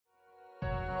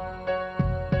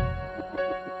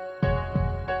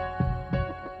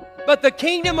But the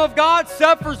kingdom of God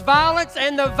suffers violence,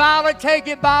 and the violent take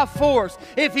it by force.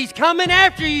 If he's coming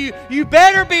after you, you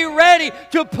better be ready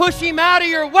to push him out of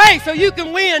your way so you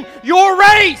can win your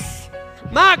race.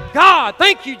 My God,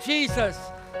 thank you, Jesus.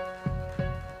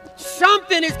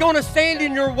 Something is going to stand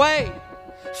in your way.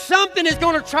 Something is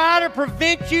going to try to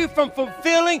prevent you from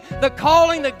fulfilling the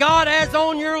calling that God has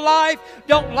on your life.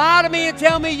 Don't lie to me and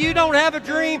tell me you don't have a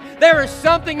dream. There is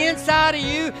something inside of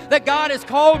you that God has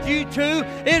called you to.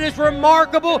 It is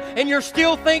remarkable, and you're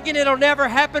still thinking it'll never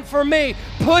happen for me.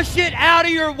 Push it out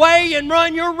of your way and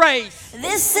run your race.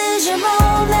 This is your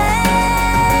moment.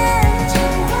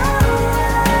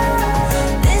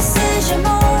 This is your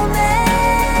moment.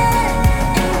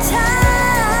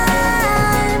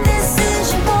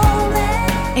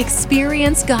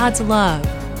 Experience God's love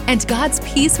and God's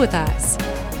peace with us.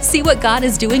 See what God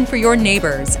is doing for your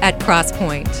neighbors at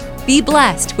Crosspoint. Be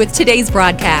blessed with today's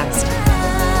broadcast.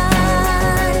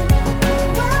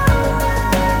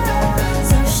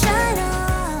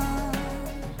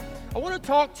 I want to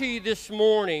talk to you this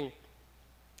morning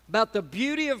about the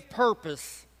beauty of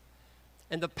purpose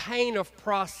and the pain of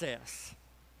process.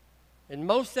 And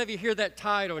most of you hear that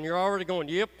title and you're already going,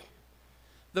 yep.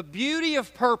 The beauty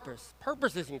of purpose.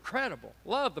 Purpose is incredible.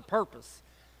 Love the purpose.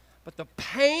 But the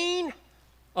pain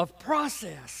of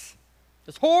process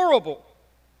is horrible.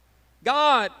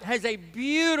 God has a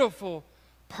beautiful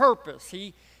purpose.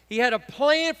 He had a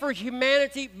plan for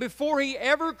humanity before he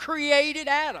ever created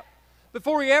Adam.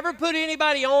 Before he ever put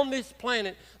anybody on this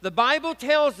planet. The Bible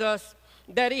tells us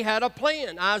that he had a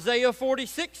plan. Isaiah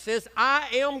 46 says, I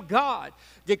am God,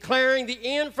 declaring the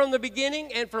end from the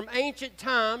beginning and from ancient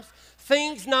times,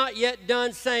 things not yet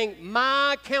done, saying,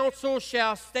 my counsel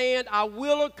shall stand, I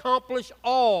will accomplish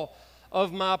all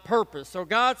of my purpose. So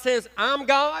God says, I'm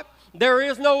God. There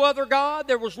is no other God.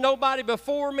 There was nobody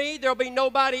before me. There'll be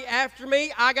nobody after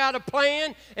me. I got a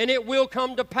plan, and it will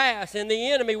come to pass, and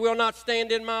the enemy will not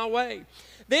stand in my way.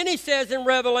 Then he says in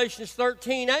Revelation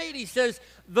 13:8, he says,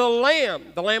 the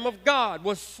Lamb of God,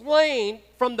 was slain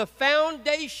from the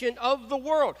foundation of the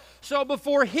world. So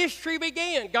before history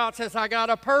began, God says, I got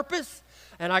a purpose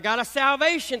and I got a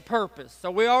salvation purpose.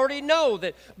 So we already know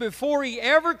that before he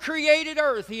ever created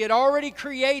earth, he had already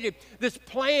created this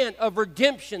plan of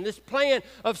redemption, this plan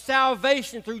of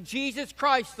salvation through Jesus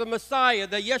Christ, the Messiah,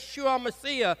 the Yeshua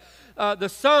Messiah, the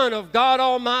Son of God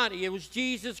Almighty. It was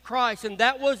Jesus Christ, and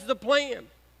that was the plan.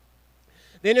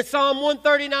 Then in Psalm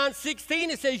 139:16,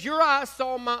 it says, your eyes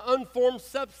saw my unformed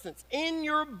substance. In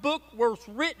your book was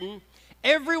written,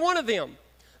 every one of them,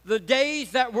 the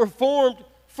days that were formed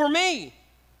for me,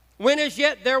 when as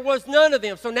yet there was none of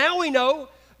them. So now we know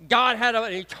God had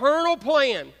an eternal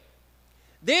plan.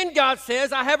 Then God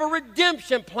says, I have a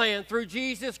redemption plan through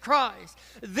Jesus Christ.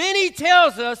 Then he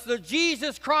tells us the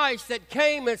Jesus Christ that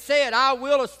came and said, I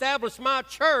will establish my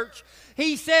church.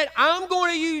 He said, I'm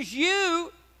going to use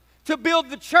you to build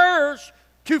the church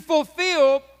to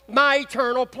fulfill my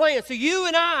eternal plan. So you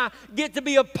and I get to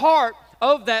be a part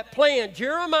of that plan.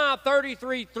 Jeremiah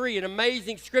 33:3, an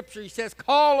amazing scripture. He says,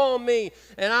 call on me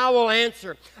and I will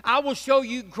answer. I will show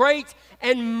you great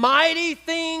and mighty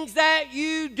things that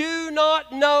you do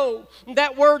not know.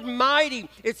 That word mighty,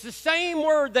 it's the same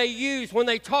word they use when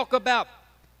they talk about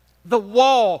the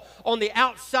wall on the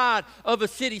outside of a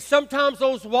city. Sometimes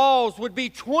those walls would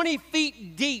be 20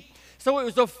 feet deep. So it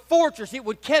was a fortress. It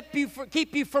would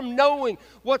keep you from knowing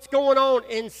what's going on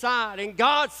inside. And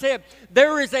God said,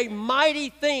 there is a mighty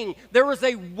thing. There is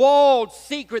a walled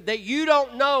secret that you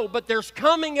don't know, but there's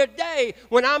coming a day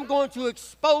when I'm going to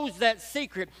expose that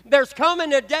secret. There's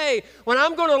coming a day when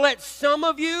I'm going to let some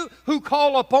of you who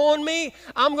call upon me,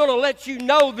 I'm going to let you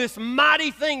know this mighty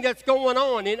thing that's going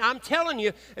on. And I'm telling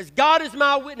you, as God is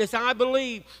my witness, I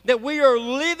believe that we are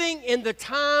living in the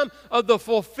time of the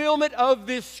fulfillment of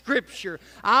this scripture.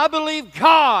 I believe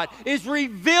God is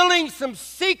revealing some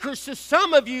secrets to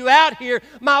some of you out here.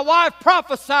 My wife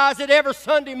prophesies it every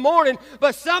Sunday morning,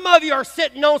 but some of you are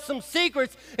sitting on some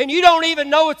secrets and you don't even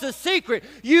know it's a secret.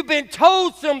 You've been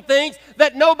told some things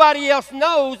that nobody else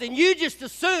knows and you just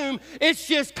assume it's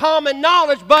just common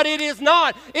knowledge, but it is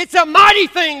not. It's a mighty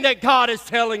thing that God is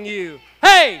telling you.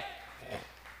 Hey!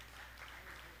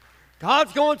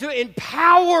 God's going to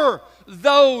empower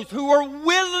those who are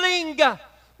willing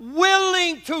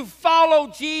to follow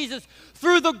Jesus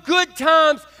through the good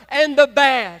times and the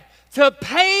bad, to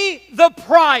pay the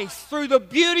price through the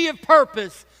beauty of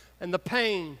purpose and the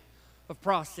pain of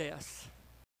process.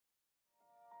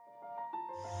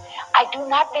 I do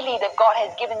not believe that God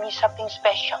has given me something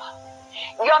special.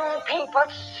 Young people,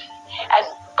 as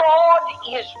God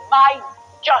is my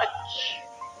judge,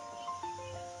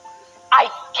 I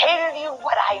tell you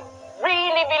what I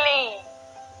really believe.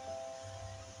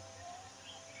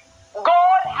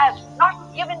 God has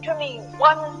not given to me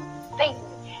one thing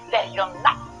that He'll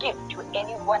not give to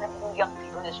any one of you young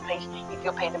people in this place if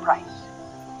you pay the price.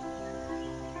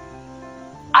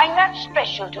 I'm not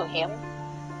special to Him.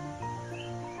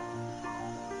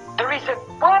 There is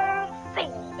one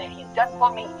thing that He's done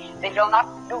for me that He'll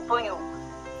not do for you.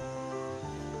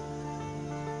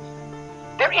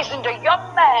 There isn't a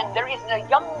young man, there isn't a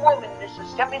young woman in this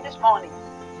assembly this morning.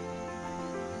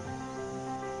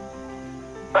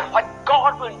 But what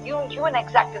God will use you in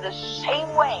exactly the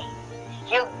same way.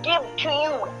 He'll give to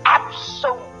you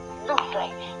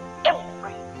absolutely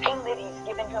everything that He's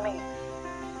given to me.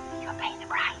 You'll pay the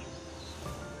price.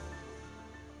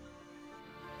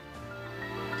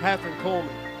 Kathryn Kuhlman.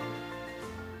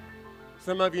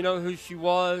 Some of you know who she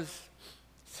was.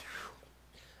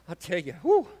 I tell you,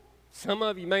 whew, some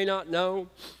of you may not know.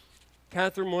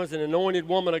 Kathryn was an anointed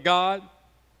woman of God.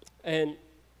 And,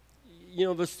 you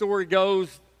know, the story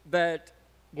goes that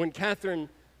when Kathryn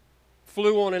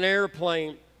flew on an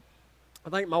airplane, I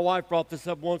think my wife brought this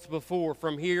up once before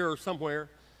from here or somewhere.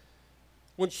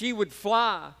 When she would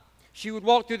fly, she would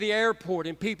walk through the airport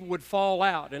and people would fall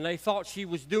out and they thought she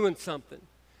was doing something.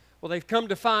 Well, they've come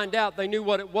to find out they knew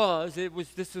what it was.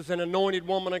 This was an anointed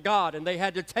woman of God, and they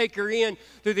had to take her in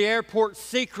through the airport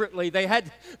secretly. They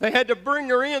had to bring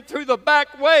her in through the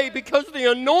back way because the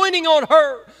anointing on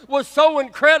her was so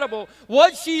incredible.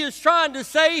 What she is trying to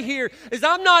say here is,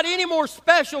 I'm not any more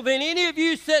special than any of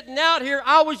you sitting out here.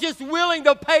 I was just willing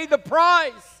to pay the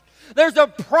price. There's a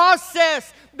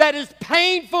process that is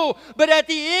painful, but at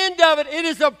the end of it, it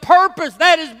is a purpose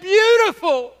that is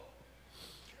beautiful.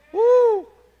 Woo!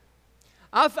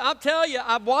 I'll tell you,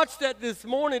 I watched that this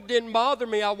morning. It didn't bother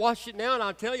me. I watched it now, and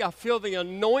I'll tell you, I feel the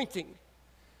anointing.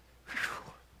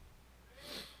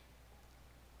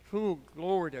 Ooh,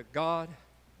 glory to God.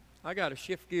 I got to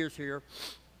shift gears here.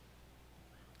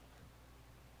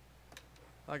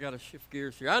 I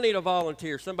need a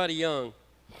volunteer, somebody young.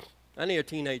 I need a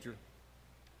teenager.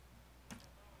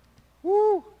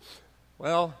 Woo!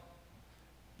 Well,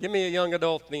 give me a young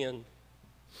adult then.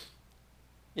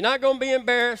 You're not going to be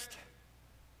embarrassed.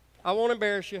 I won't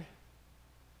embarrass you.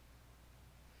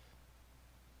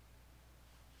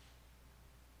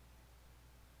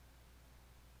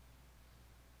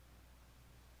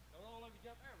 Don't all of you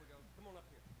jump. There we go. Come on up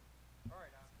here. All right.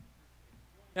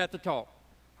 You have to talk.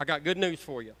 I got good news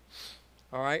for you.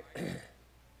 All right.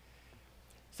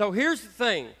 So here's the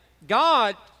thing.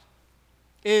 God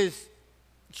is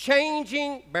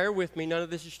changing. Bear with me. None of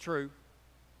this is true.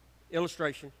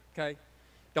 Illustration. Okay.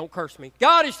 Don't curse me.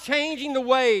 God is changing the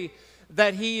way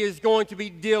that He is going to be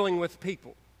dealing with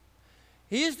people.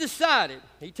 He has decided,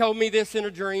 He told me this in a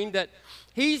dream, that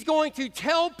He's going to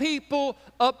tell people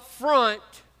up front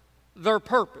their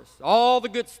purpose, all the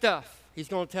good stuff. He's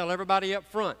going to tell everybody up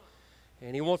front.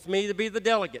 And He wants me to be the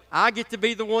delegate. I get to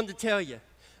be the one to tell you.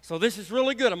 So this is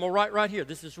really good. I'm going to write right here.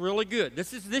 This is really good.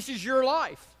 This is your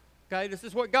life. Okay, this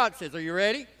is what God says. Are you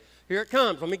ready? Here it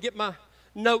comes. Let me get my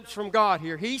notes from God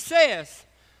here. He says,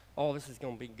 oh, this is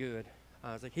going to be good,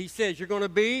 Isaac. He says you're going to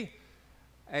be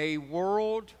a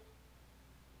world.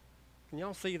 Can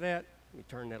y'all see that? Let me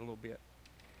turn that a little bit.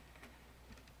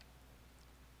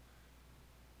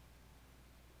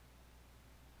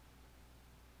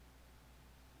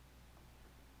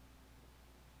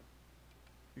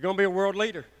 You're going to be a world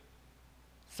leader.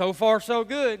 So far, so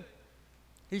good.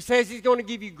 He says He's going to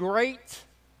give you great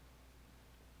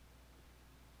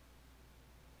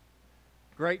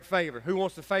favor. Who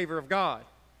wants the favor of God?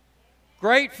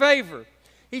 Great favor.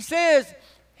 He says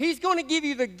He's going to give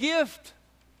you the gift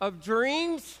of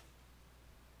dreams,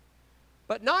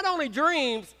 but not only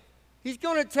dreams, He's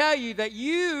going to tell you that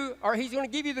He's going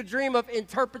to give you the dream of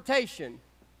interpretation.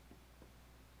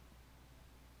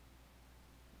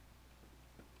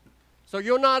 So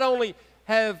you'll not only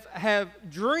have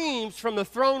dreams from the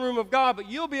throne room of God, but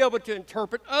you'll be able to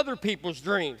interpret other people's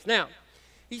dreams. Now,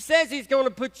 He says He's going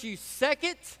to put you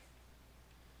second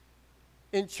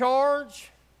in charge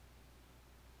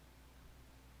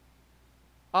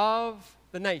of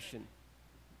the nation.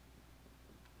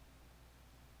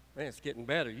 Man, it's getting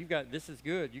better. This is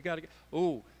good. You got to.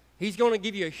 Oh, He's going to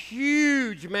give you a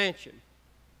huge mansion.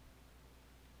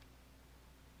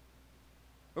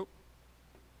 Oh,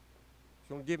 He's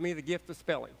going to give me the gift of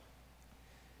spelling.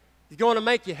 He's going to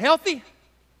make you healthy.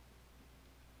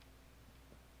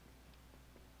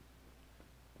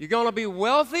 You're going to be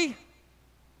wealthy.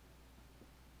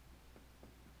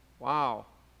 Wow.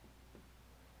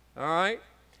 All right.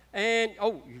 And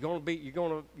you're going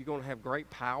to have great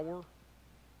power.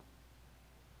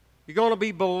 You're going to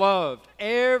be beloved.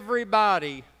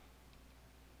 Everybody's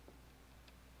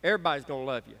going to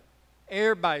love you.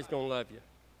 Everybody's going to love you.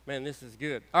 Man, this is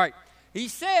good. All right. He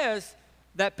says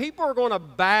that people are going to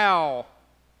bow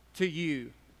to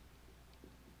you.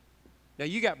 Now,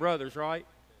 you got brothers, right?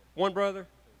 One brother?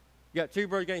 You got two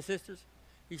brothers, you got any sisters?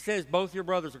 He says both your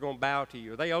brothers are going to bow to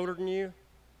you. Are they older than you?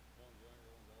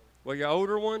 Well, your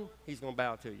older one, he's going to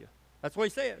bow to you. That's what he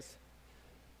says.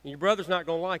 And your brother's not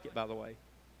going to like it, by the way.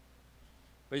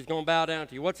 But he's going to bow down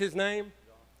to you. What's his name?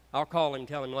 I'll call him and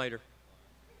tell him later.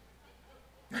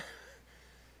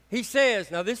 He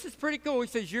says, now this is pretty cool. He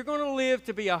says, you're going to live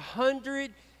to be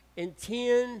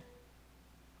 110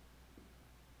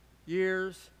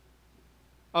 years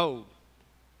old.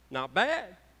 Not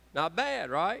bad. Not bad,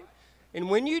 right? And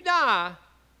when you die,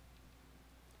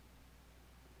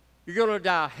 you're going to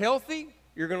die healthy.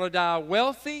 You're going to die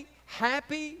wealthy,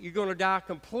 happy. You're going to die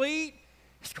complete.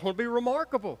 It's going to be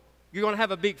remarkable. You're going to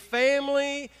have a big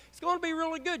family. It's going to be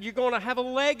really good. You're going to have a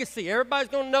legacy. Everybody's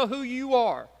going to know who you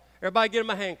are. Everybody get him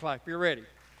a hand clap. You're ready.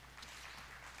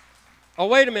 Oh,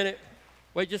 wait a minute.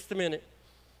 Wait just a minute.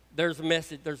 There's a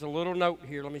message. There's a little note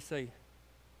here. Let me see.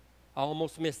 I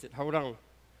almost missed it. Hold on.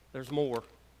 There's more.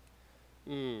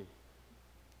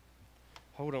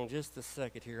 Hold on just a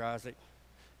second here, Isaac.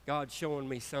 God's showing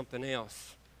me something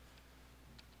else.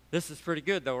 This is pretty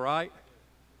good, though, right?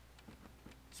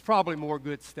 It's probably more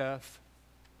good stuff.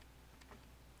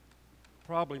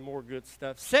 Probably more good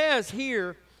stuff. Says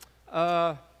here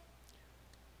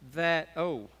that,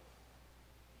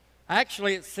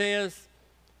 actually it says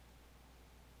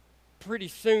pretty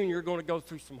soon you're going to go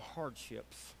through some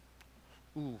hardships.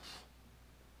 Oof.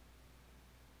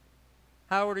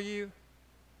 How old are you?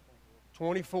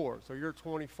 24. So you're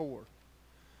 24.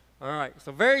 All right.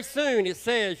 So very soon it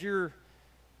says you're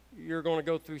going to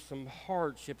go through some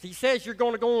hardships. He says you're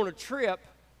going to go on a trip.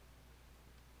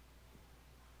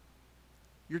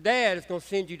 Your dad is going to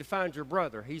send you to find your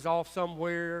brother. He's off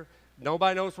somewhere.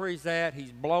 Nobody knows where he's at.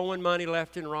 He's blowing money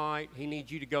left and right. He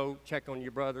needs you to go check on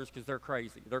your brothers because they're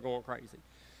crazy. They're going crazy.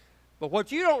 But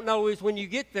what you don't know is when you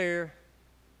get there,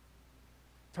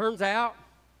 turns out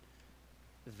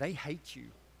they hate you.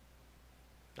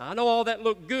 Now, I know all that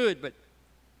looked good, but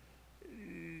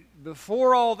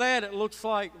before all that, it looks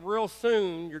like real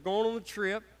soon you're going on the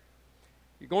trip.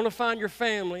 You're going to find your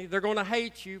family. They're going to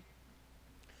hate you.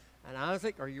 And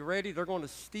Isaac, are you ready? They're going to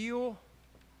steal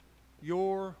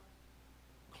your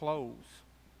clothes.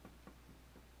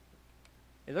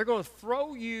 And they're going to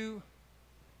throw you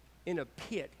in a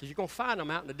pit because you're going to find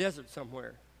them out in the desert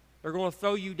somewhere. They're going to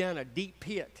throw you down a deep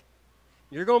pit.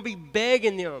 You're going to be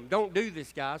begging them, don't do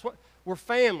this, guys. We're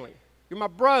family. You're my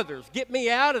brothers. Get me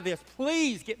out of this.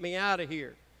 Please get me out of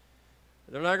here.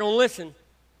 They're not going to listen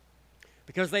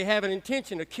because they have an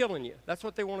intention of killing you. That's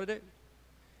what they want to do.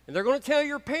 And they're going to tell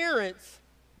your parents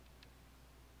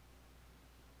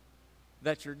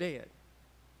that you're dead.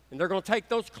 And they're going to take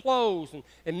those clothes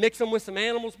and mix them with some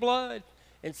animal's blood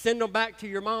and send them back to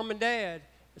your mom and dad.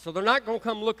 So they're not going to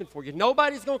come looking for you.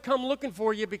 Nobody's going to come looking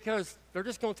for you because they're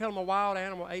just going to tell them a wild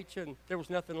animal ate you and there was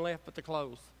nothing left but the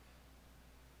clothes.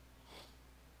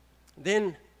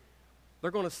 Then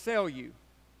they're going to sell you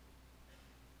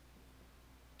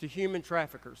to human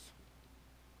traffickers.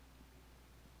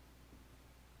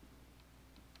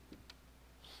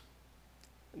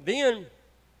 Then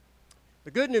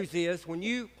the good news is when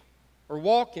you are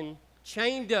walking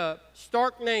chained up,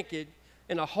 stark naked,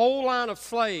 in a whole line of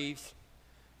slaves,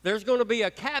 there's going to be a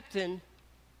captain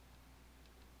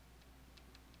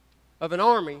of an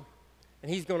army,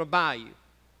 and he's going to buy you.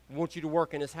 He wants you to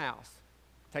work in his house,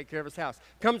 take care of his house.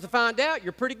 Comes to find out,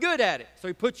 you're pretty good at it, so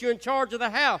he puts you in charge of the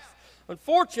house.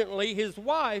 Unfortunately, his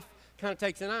wife kind of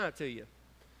takes an eye to you,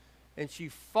 and she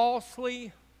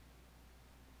falsely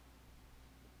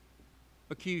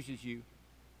accuses you.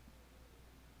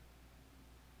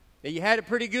 Now, you had it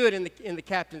pretty good in the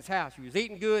captain's house. You was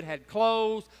eating good, had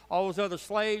clothes. All those other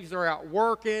slaves, they're out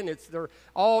working. They're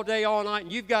all day, all night,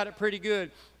 and you've got it pretty good.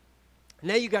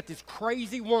 Now you got this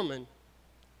crazy woman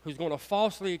who's going to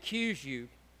falsely accuse you.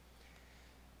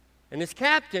 And this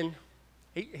captain,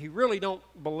 he really don't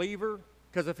believe her,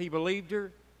 because if he believed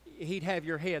her, he'd have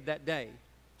your head that day.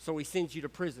 So he sends you to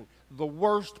prison, the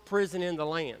worst prison in the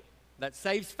land. That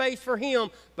saves face for him,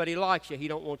 but he likes you. He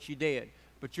don't want you dead.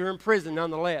 But you're in prison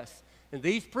nonetheless. And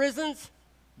these prisons,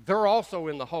 they're also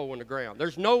in the hole in the ground.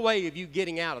 There's no way of you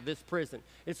getting out of this prison.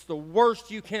 It's the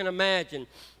worst you can imagine.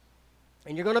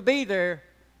 And you're going to be there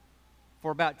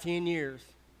for about 10 years.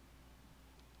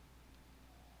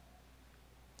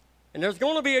 And there's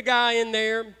going to be a guy in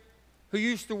there who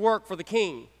used to work for the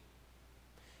king.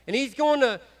 And he's going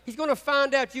to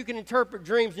find out you can interpret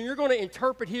dreams, and you're going to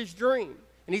interpret his dream.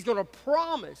 And he's going to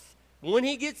promise when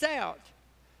he gets out,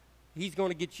 he's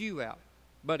going to get you out.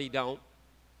 But he don't.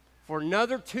 For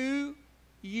another 2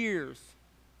 years,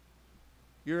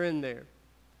 you're in there.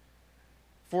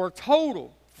 For a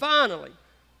total, finally,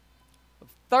 of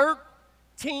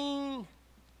 13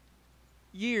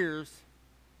 years,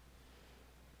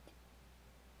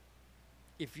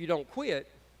 if you don't quit.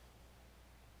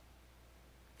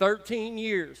 13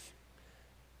 years.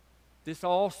 This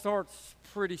all starts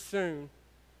pretty soon.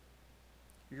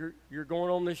 You're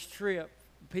going on this trip.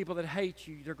 People that hate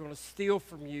you, they're going to steal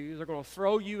from you. They're going to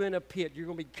throw you in a pit. You're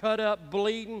going to be cut up,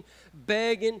 bleeding,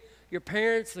 begging. Your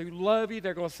parents who love you,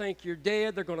 they're going to think you're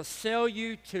dead. They're going to sell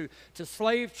you to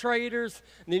slave traders.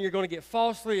 And then you're going to get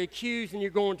falsely accused, and you're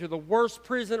going to the worst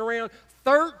prison around.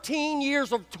 13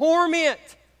 years of torment.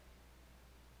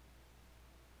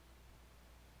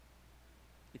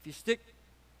 If you stick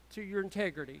to your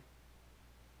integrity,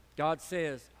 God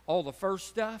says all the first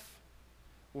stuff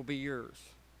will be yours.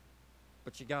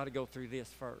 But you got to go through this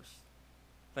first.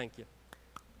 Thank you.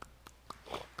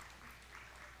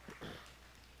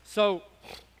 So,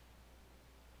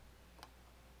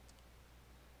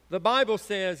 the Bible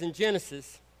says in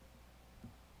Genesis,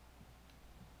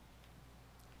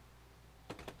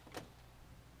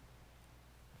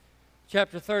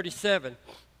 chapter 37,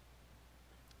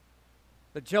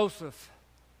 that Joseph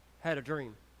had a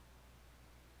dream.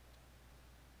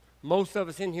 Most of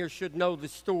us in here should know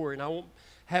this story, and I won't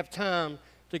have time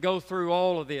to go through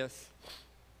all of this.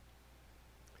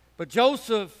 But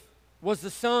Joseph was the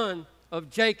son of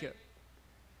Jacob.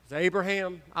 It was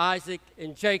Abraham, Isaac,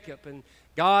 and Jacob. And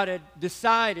God had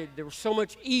decided there was so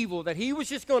much evil that he was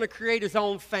just going to create his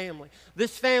own family.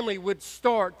 This family would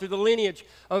start through the lineage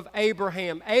of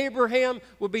Abraham. Abraham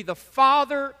would be the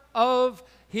father of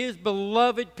his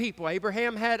beloved people.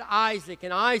 Abraham had Isaac,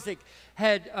 and Isaac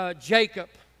had Jacob.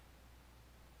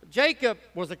 Jacob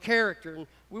was a character, and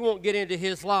we won't get into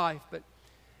his life, but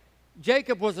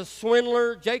Jacob was a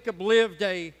swindler. Jacob lived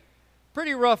a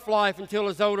pretty rough life until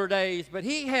his older days, but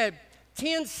he had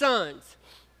 10 sons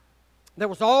that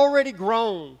was already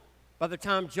grown by the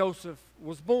time Joseph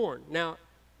was born. Now,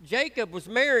 Jacob was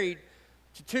married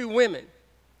to 2 women,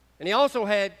 and he also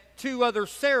had 2 other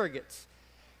surrogates.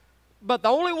 But the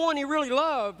only one he really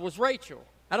loved was Rachel.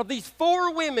 Out of these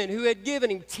 4 women who had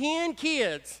given him 10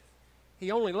 kids,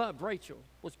 he only loved Rachel,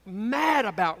 was mad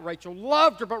about Rachel,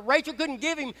 loved her, but Rachel couldn't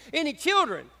give him any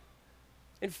children.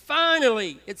 And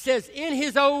finally, it says in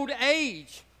his old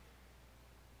age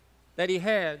that he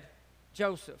had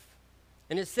Joseph.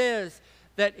 And it says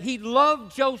that he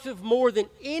loved Joseph more than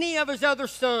any of his other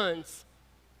sons.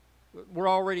 We're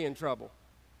already in trouble.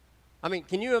 I mean,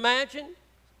 can you imagine?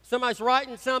 Somebody's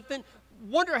writing something.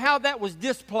 Wonder how that was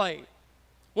displayed.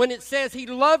 When it says he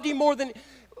loved him more than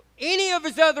any of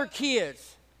his other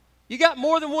kids. You got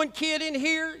more than one kid in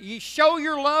here, you show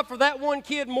your love for that one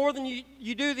kid more than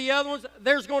you do the other ones,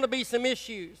 there's going to be some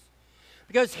issues.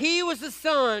 Because he was the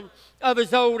son of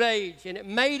his old age, and it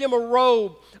made him a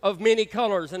robe of many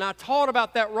colors. And I taught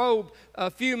about that robe a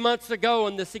few months ago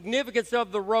and the significance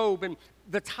of the robe and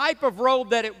the type of robe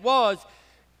that it was.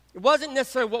 It wasn't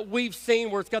necessarily what we've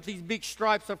seen where it's got these big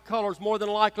stripes of colors. More than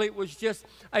likely it was just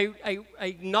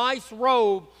a nice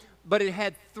robe, but it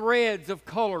had threads of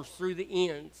colors through the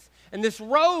ends. And this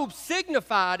robe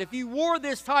signified if you wore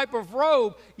this type of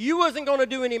robe, you wasn't going to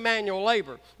do any manual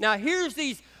labor. Now here's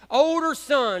these older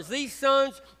sons. These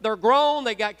sons, they're grown,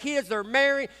 they got kids, they're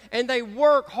married, and they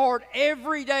work hard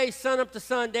every day, sun up to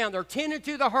sundown. They're tending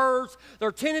to the herds,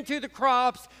 they're tending to the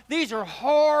crops. These are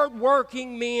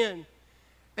hard-working men.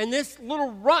 And this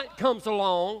little runt comes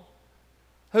along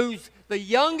who's the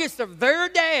youngest of their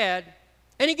dad,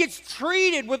 and he gets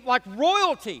treated with like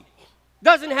royalty.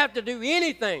 Doesn't have to do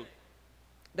anything.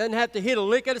 Doesn't have to hit a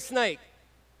lick at a snake.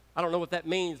 I don't know what that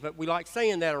means, but we like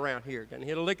saying that around here. Doesn't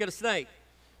hit a lick at a snake.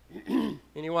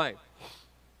 Anyway.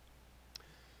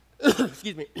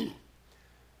 Excuse me.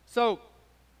 So,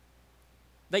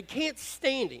 they can't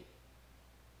stand him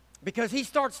because he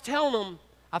starts telling them,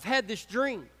 I've had this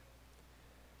dream.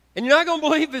 And you're not going to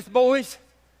believe this, boys,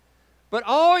 but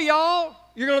all y'all,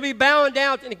 you're going to be bowing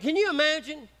down. And can you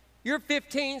imagine? You're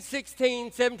 15,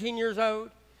 16, 17 years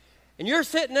old, and you're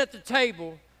sitting at the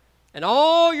table, and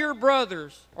all your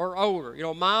brothers are older. You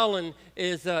know, Mylon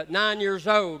is 9 years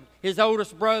old. His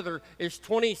oldest brother is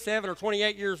 27 or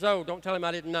 28 years old. Don't tell him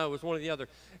I didn't know. It's one or the other.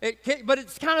 But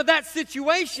it's kind of that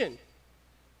situation.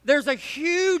 There's a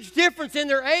huge difference in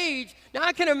their age. Now,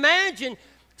 I can imagine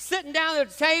sitting down at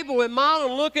the table and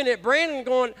Mylon looking at Brandon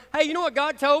going, hey, you know what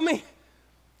God told me?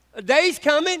 A day's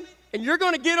coming and you're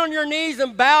going to get on your knees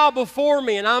and bow before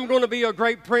me, and I'm going to be a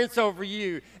great prince over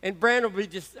you. And Brandon will be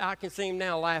just, I can see him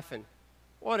now laughing.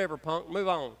 Whatever, punk, move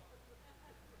on.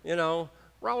 You know,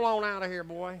 roll on out of here,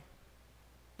 boy.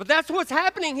 But that's what's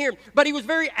happening here. But he was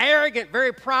very arrogant,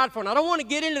 very prideful. And I don't want to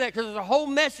get into that because there's a whole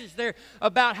message there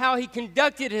about how he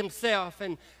conducted himself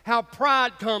and how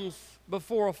pride comes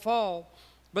before a fall.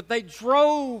 But they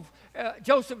Joseph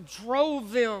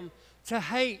drove them to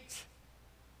hate.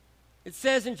 It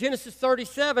says in Genesis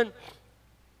 37,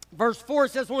 verse 4,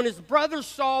 it says, when his brothers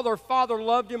saw their father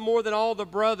loved him more than all the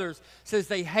brothers, it says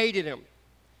they hated him.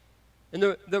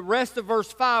 And the rest of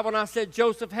verse 5, when I said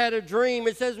Joseph had a dream,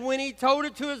 it says when he told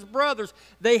it to his brothers,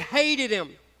 they hated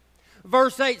him.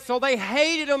 Verse 8, so they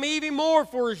hated him even more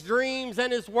for his dreams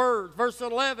and his words. Verse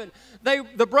 11,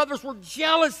 the brothers were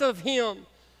jealous of him.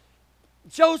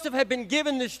 Joseph had been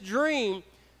given this dream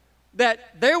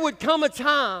that there would come a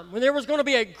time when there was going to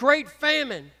be a great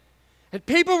famine. And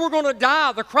people were going to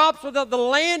die. The crops of the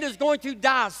land is going to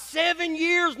die. 7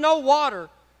 years, no water.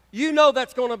 You know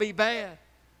that's going to be bad.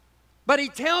 But he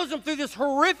tells them through this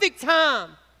horrific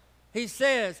time, he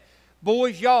says,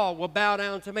 boys, y'all will bow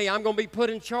down to me. I'm going to be put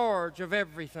in charge of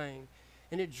everything.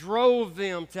 And it drove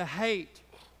them to hate.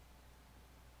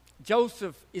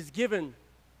 Joseph is given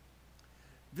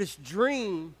this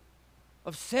dream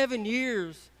of 7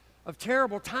 years of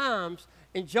terrible times,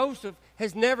 and Joseph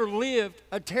has never lived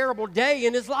a terrible day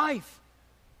in his life.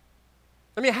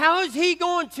 I mean, how is he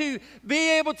going to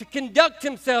be able to conduct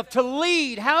himself, to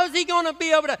lead? How is he going to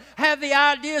be able to have the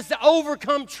ideas to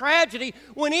overcome tragedy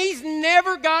when he's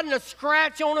never gotten a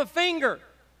scratch on a finger?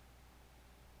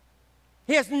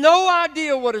 He has no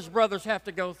idea what his brothers have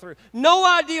to go through. No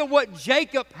idea what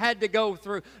Jacob had to go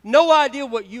through. No idea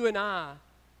what you and I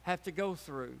have to go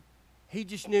through. He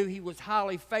just knew he was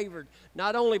highly favored,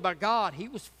 not only by God, he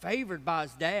was favored by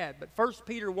his dad. But 1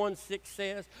 Peter 1:6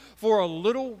 says, for a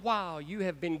little while you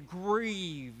have been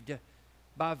grieved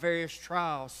by various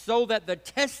trials, so that the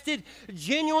tested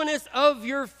genuineness of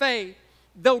your faith,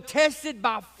 though tested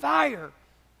by fire,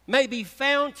 may be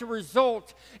found to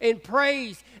result in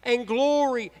praise and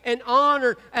glory and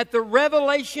honor at the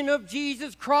revelation of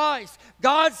Jesus Christ.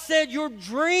 God said your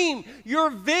dream, your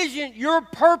vision, your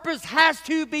purpose has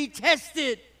to be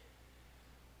tested.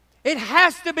 It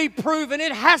has to be proven.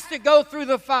 It has to go through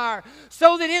the fire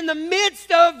so that in the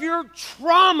midst of your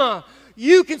trauma,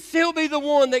 you can still be the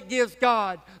one that gives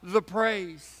God the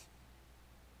praise.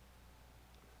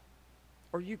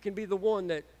 Or you can be the one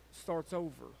that starts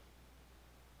over.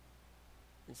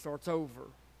 And starts over.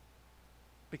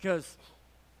 Because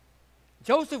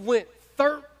Joseph went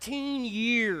 13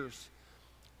 years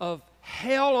of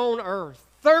hell on earth.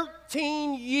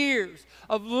 13 years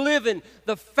of living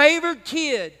the favored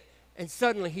kid, and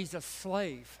suddenly he's a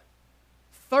slave.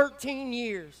 13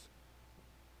 years.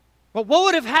 But what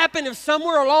would have happened if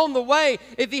somewhere along the way,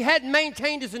 if he hadn't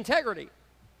maintained his integrity?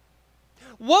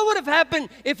 What would have happened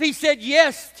if he said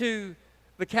yes to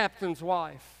the captain's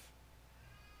wife?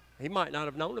 He might not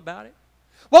have known about it.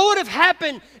 What would have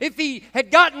happened if he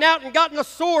had gotten out and gotten a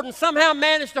sword and somehow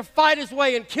managed to fight his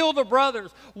way and kill the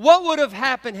brothers? What would have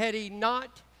happened had he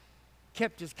not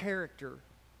kept his character?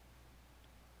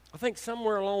 I think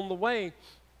somewhere along the way,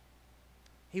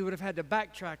 he would have had to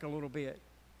backtrack a little bit.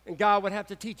 And God would have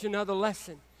to teach another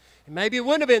lesson. And maybe it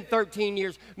wouldn't have been 13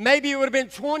 years. Maybe it would have been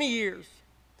 20 years.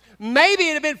 Maybe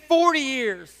it would have been 40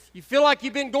 years. You feel like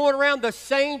you've been going around the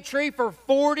same tree for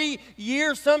 40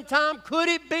 years sometime? Could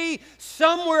it be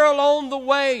somewhere along the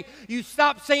way you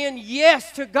stopped saying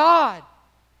yes to God?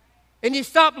 And you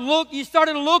started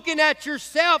looking at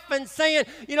yourself and saying,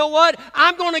 you know what,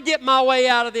 I'm going to get my way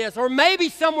out of this. Or maybe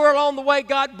somewhere along the way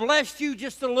God blessed you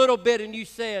just a little bit and you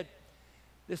said,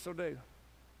 this will do.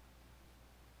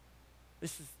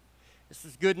 This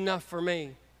is good enough for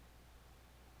me.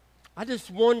 I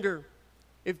just wonder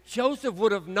if Joseph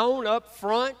would have known up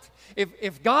front,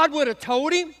 if God would have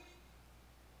told him,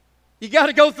 you got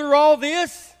to go through all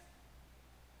this.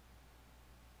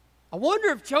 I wonder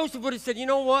if Joseph would have said, you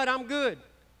know what, I'm good.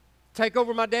 Take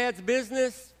over my dad's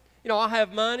business. You know, I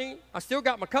have money. I still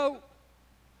got my coat.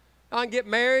 I can get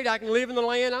married. I can live in the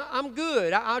land. I'm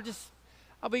good.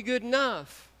 I'll be good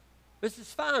enough. This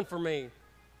is fine for me.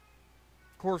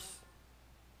 Of course,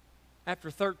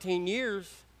 after 13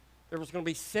 years, there was going to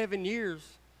be 7 years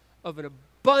of an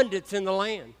abundance in the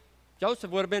land.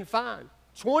 Joseph would have been fine.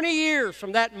 20 years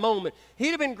from that moment.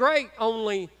 He'd have been great,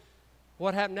 only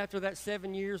what happened after that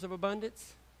 7 years of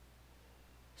abundance?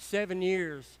 7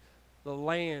 years, the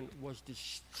land was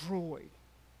destroyed.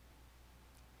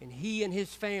 And he and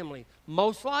his family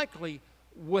most likely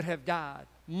would have died.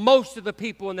 Most of the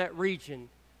people in that region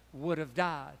would have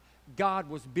died. God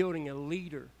was building a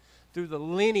leader through the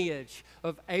lineage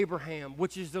of Abraham,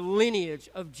 which is the lineage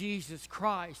of Jesus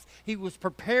Christ. He was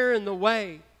preparing the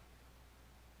way.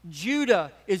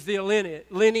 Judah is the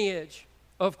lineage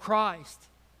of Christ.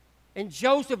 And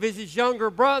Joseph is his younger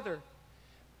brother.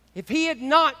 If he had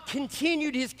not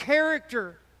continued his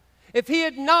character, if he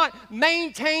had not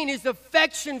maintained his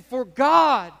affection for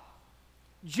God,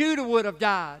 Judah would have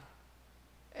died.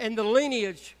 And the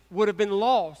lineage would have been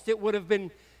lost. It would have been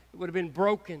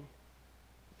broken.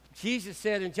 Jesus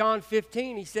said in John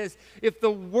 15, he says, if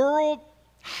the world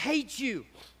hates you,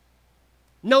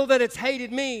 know that it's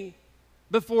hated me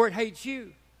before it hates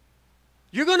you.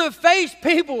 You're going to face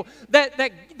people that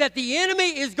the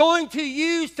enemy is going to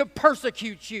use to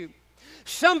persecute you.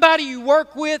 Somebody you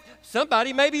work with,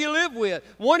 somebody maybe you live with,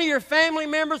 one of your family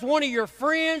members, one of your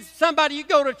friends, somebody you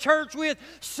go to church with,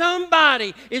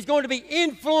 somebody is going to be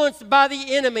influenced by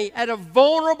the enemy at a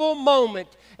vulnerable moment,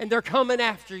 and they're coming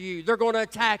after you. They're going to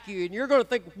attack you, and you're going to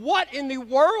think, what in the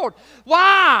world?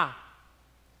 Why?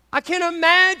 I can't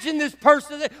imagine this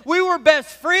person. We were best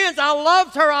friends. I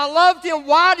loved her. I loved him.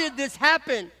 Why did this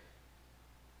happen?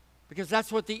 Because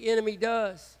that's what the enemy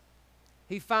does.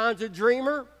 He finds a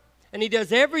dreamer, and he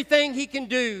does everything he can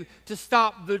do to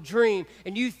stop the dream.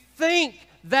 And you think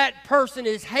that person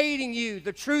is hating you.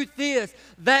 The truth is,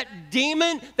 that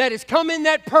demon that has come in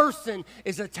that person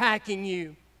is attacking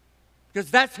you. Because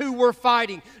that's who we're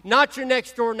fighting. Not your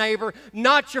next door neighbor,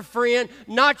 not your friend,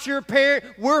 not your parent.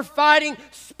 We're fighting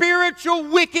spiritual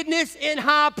wickedness in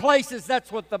high places.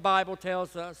 That's what the Bible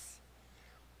tells us.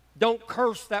 Don't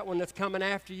curse that one that's coming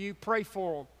after you. Pray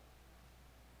for them.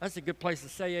 That's a good place to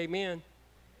say amen.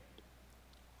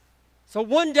 So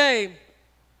one day,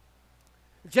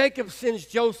 Jacob sends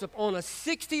Joseph on a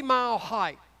 60-mile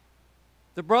hike.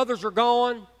 The brothers are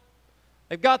gone.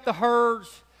 They've got the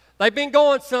herds. They've been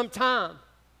going some time.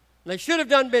 They should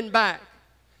have been back.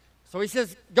 So he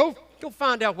says, go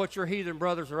find out what your heathen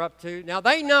brothers are up to. Now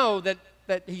they know that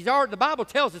he's already, the Bible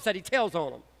tells us that he tells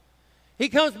on them. He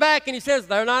comes back and he says,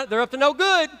 they're up to no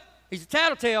good. He's a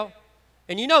tattletale.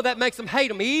 And you know that makes them hate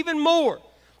him even more.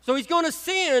 So he's going to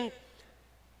send,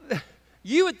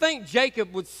 you would think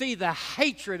Jacob would see the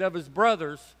hatred of his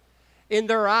brothers in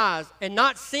their eyes and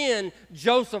not send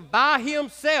Joseph by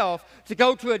himself to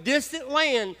go to a distant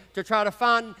land to try to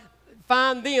find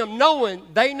them, knowing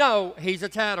they know he's a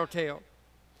tattletale.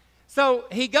 So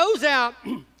he goes out,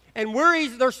 and where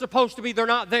they're supposed to be, they're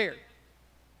not there.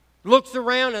 Looks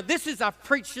around, and I've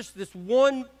preached just this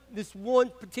one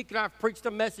particular, I've preached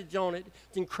a message on it.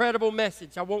 It's an incredible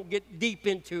message. I won't get deep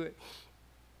into it.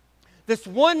 This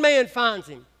one man finds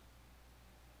him.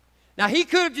 Now, he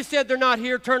could have just said, they're not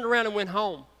here, turned around and went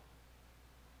home.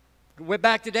 Went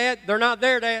back to Dad, they're not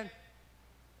there, Dad.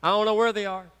 I don't know where they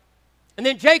are. And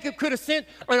then Jacob could have sent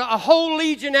a whole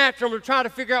legion after them to try to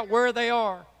figure out where they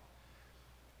are.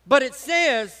 But it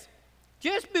says,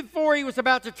 just before he was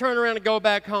about to turn around and go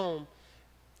back home,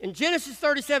 in Genesis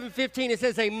 37:15, it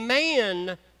says, a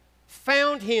man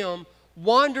found him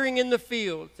wandering in the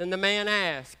fields, and the man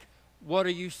asked, what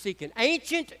are you seeking?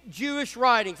 Ancient Jewish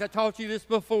writings, I taught you this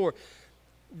before,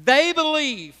 they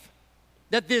believe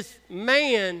that this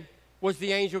man was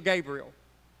the angel Gabriel.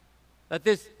 That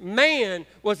this man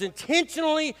was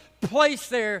intentionally placed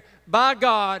there by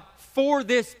God for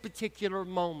this particular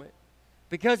moment.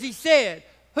 Because he said,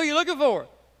 who are you looking for?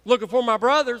 Looking for my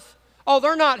brothers. Oh,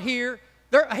 they're not here.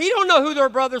 He don't know who their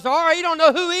brothers are. He don't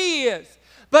know who he is.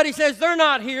 But he says, they're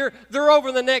not here. They're over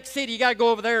in the next city. You got to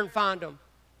go over there and find them.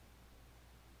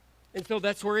 And so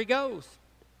that's where he goes.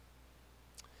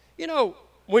 You know,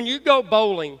 when you go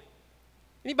bowling,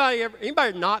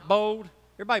 anybody not bowled?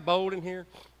 Everybody bowled in here?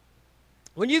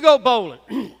 When you go bowling,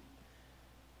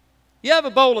 you have a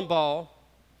bowling ball,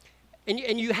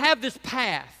 and you have this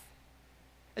path.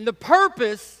 And the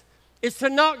purpose is to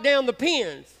knock down the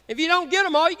pins. If you don't get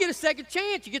them all, you get a second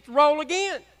chance. You get to roll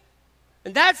again.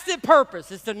 And that's the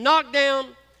purpose, is to knock down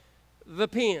the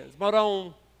pins. But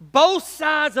on both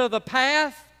sides of the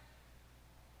path,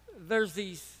 there's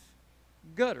these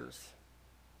gutters.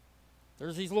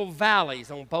 There's these little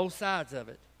valleys on both sides of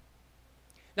it.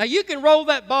 Now, you can roll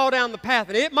that ball down the path,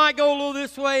 and it might go a little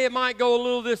this way, it might go a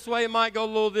little this way, it might go a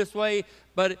little this way,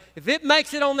 but if it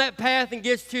makes it on that path and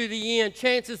gets to the end,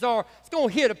 chances are it's going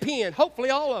to hit a pin, hopefully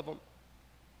all of them.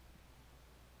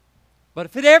 But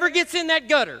if it ever gets in that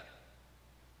gutter,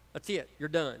 that's it, you're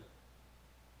done.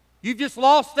 You've just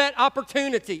lost that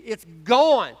opportunity. It's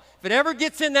gone if it ever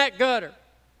gets in that gutter.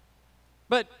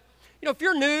 But, you know, if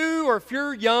you're new or if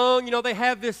you're young, you know, they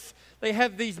have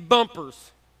these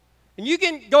bumpers. And you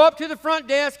can go up to the front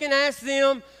desk and ask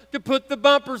them to put the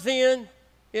bumpers in,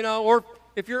 you know, or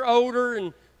if you're older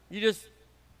and you just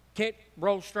can't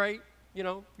roll straight,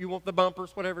 you want the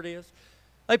bumpers, whatever it is.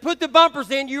 They put the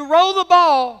bumpers in, you roll the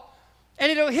ball,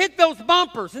 and it'll hit those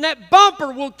bumpers, and that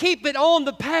bumper will keep it on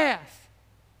the path.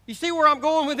 You see where I'm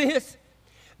going with this?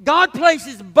 God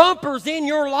places bumpers in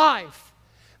your life.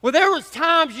 Well, there was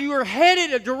times you were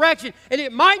headed a direction, and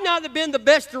it might not have been the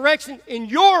best direction in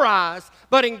your eyes,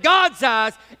 but in God's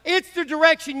eyes, it's the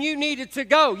direction you needed to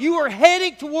go. You were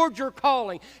heading towards your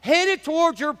calling, headed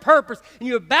towards your purpose, and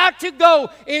you're about to go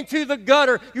into the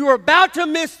gutter. You were about to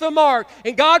miss the mark,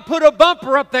 and God put a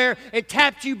bumper up there and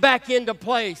tapped you back into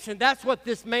place. And that's what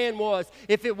this man was.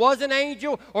 If it was an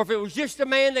angel or if it was just a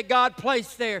man that God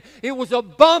placed there, it was a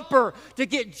bumper to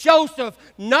get Joseph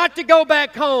not to go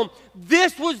back home.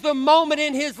 This was the moment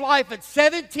in his life at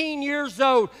 17 years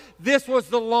old. This was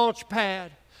the launch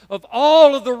pad of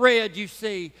all of the red you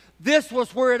see. This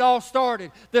was where it all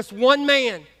started. This one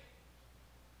man.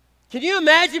 Can you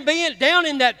imagine being down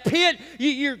in that pit?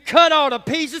 You're cut all to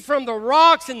pieces from the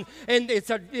rocks, and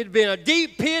it'd been a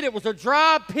deep pit. It was a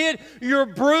dry pit. You're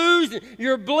bruised,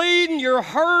 you're bleeding, you're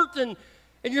hurt, and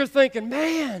you're thinking,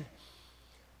 man,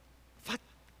 if I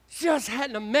just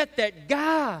hadn't have met that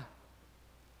guy.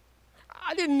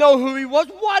 I didn't know who he was.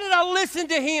 Why did I listen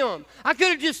to him? I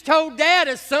could have just told Dad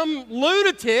as some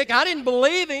lunatic. I didn't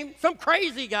believe him, some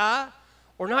crazy guy,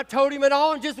 or not told him at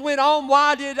all and just went on.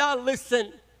 Why did I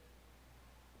listen?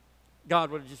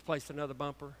 God would have just placed another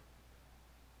bumper.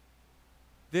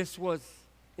 This was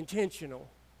intentional.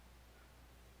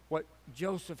 What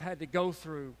Joseph had to go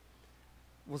through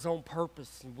was on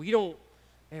purpose. And we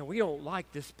don't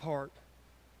like this part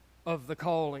of the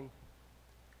calling.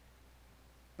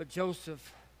 But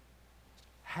Joseph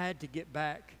had to get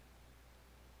back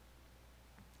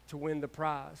to win the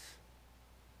prize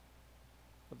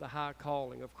of the high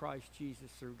calling of Christ Jesus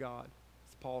through God,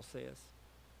 as Paul says.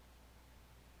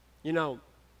 I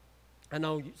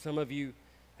know some of you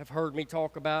have heard me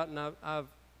talk about, and I've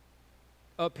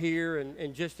up here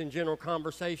and just in general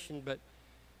conversation, but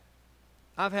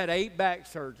I've had 8 back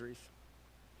surgeries.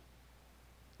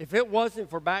 If it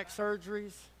wasn't for back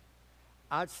surgeries,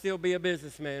 I'd still be a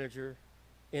business manager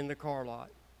in the car lot.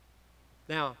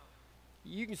 Now,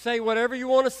 you can say whatever you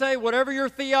want to say, whatever your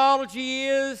theology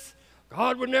is.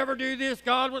 God would never do this.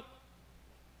 This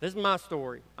is my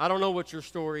story. I don't know what your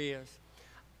story is.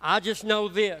 I just know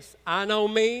this. I know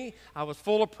me. I was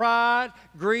full of pride,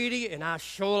 greedy, and I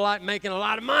sure like making a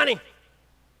lot of money.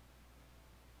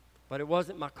 But it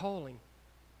wasn't my calling.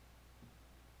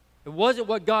 It wasn't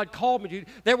what God called me to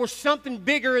do. There was something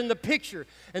bigger in the picture.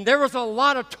 And there was a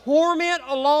lot of torment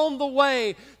along the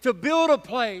way to build a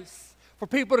place for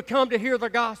people to come to hear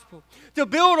the gospel. To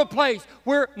build a place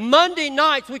where Monday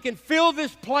nights we can fill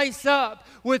this place up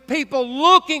with people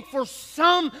looking for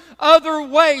some other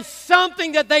way,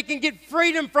 something that they can get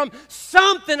freedom from,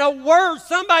 something, a word,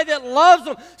 somebody that loves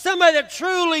them, somebody that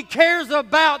truly cares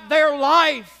about their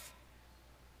life.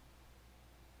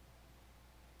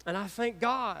 And I thank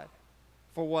God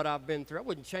for what I've been through. I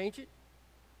wouldn't change it.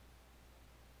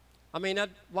 I mean, I'd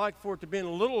like for it to have been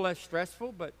a little less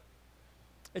stressful, but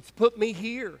it's put me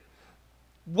here.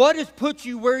 What has put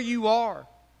you where you are?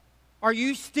 Are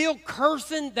you still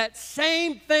cursing that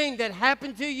same thing that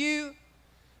happened to you?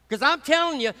 Because I'm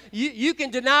telling you, you can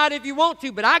deny it if you want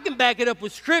to, but I can back it up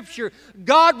with Scripture.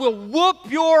 God will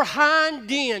whoop your hind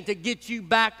end to get you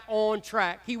back on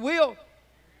track. He will.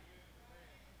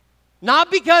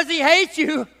 Not because He hates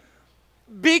you,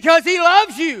 because He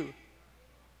loves you.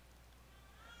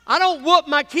 I don't whoop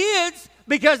my kids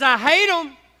because I hate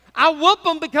them. I whoop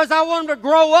them because I want them to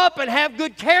grow up and have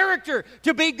good character,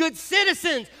 to be good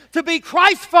citizens, to be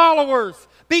Christ followers,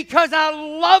 because I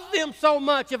love them so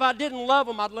much. If I didn't love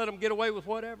them, I'd let them get away with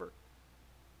whatever.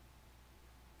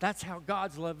 That's how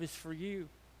God's love is for you.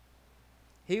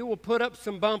 He will put up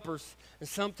some bumpers, and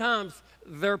sometimes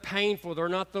they're painful. They're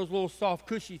not those little soft,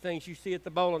 cushy things you see at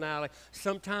the bowling alley.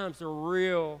 Sometimes they're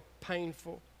real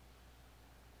painful.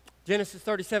 Genesis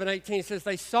 37:18 says,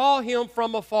 they saw him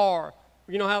from afar.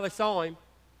 You know how they saw him?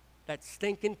 That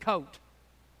stinking coat.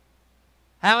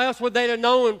 How else would they have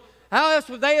known? How else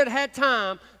would they have had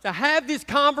time to have this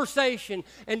conversation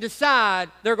and decide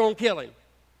they're going to kill him?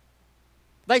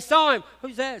 They saw him.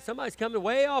 Who's that? Somebody's coming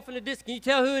way off in the distance. Can you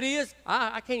tell who it is?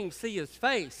 I can't even see his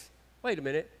face. Wait a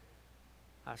minute.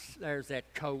 There's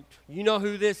that coat. You know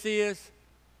who this is?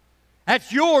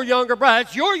 That's your younger brother.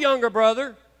 That's your younger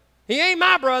brother. He ain't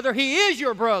my brother. He is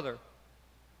your brother.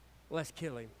 Let's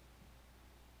kill him.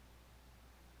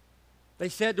 They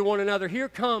said to one another, here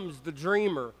comes the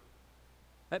dreamer.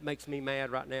 That makes me mad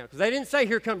right now. Because they didn't say,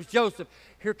 here comes Joseph.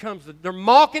 Here comes they're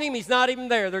mocking him. He's not even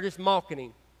there. They're just mocking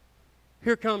him.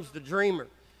 Here comes the dreamer.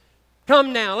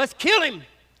 Come now, let's kill him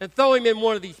and throw him in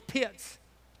one of these pits.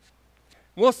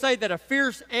 We'll say that a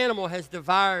fierce animal has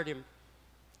devoured him,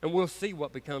 and we'll see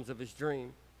what becomes of his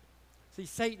dream. See,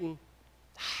 Satan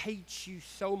hates you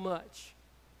so much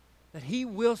that he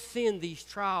will send these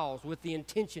trials with the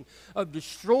intention of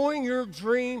destroying your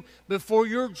dream before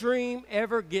your dream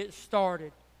ever gets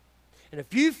started. And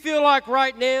if you feel like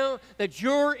right now that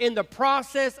you're in the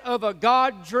process of a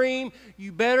God dream,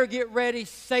 you better get ready.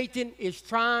 Satan is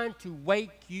trying to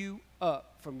wake you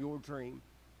up from your dream.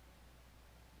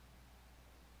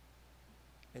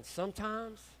 And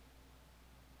sometimes,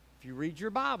 if you read your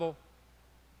Bible,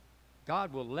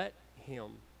 God will let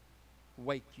him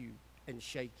wake you and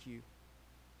shake you.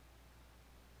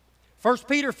 1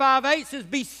 Peter 5:8 says,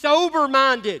 be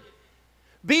sober-minded,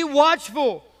 be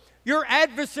watchful. Your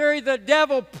adversary, the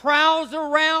devil, prowls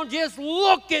around just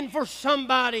looking for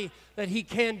somebody that he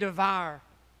can devour.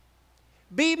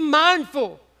 Be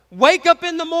mindful. Wake up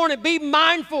in the morning. Be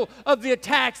mindful of the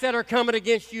attacks that are coming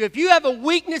against you. If you have a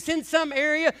weakness in some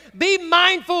area, be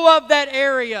mindful of that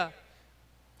area.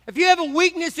 If you have a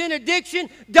weakness in addiction,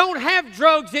 don't have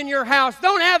drugs in your house.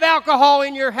 Don't have alcohol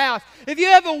in your house. If you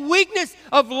have a weakness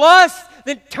of lust,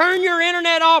 then turn your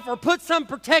internet off or put some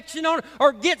protection on it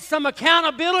or get some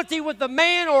accountability with a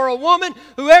man or a woman,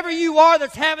 whoever you are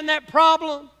that's having that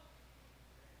problem.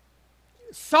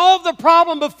 Solve the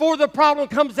problem before the problem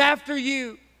comes after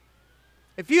you.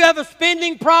 If you have a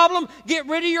spending problem, get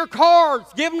rid of your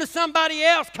cards. Give them to somebody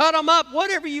else. Cut them up.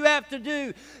 Whatever you have to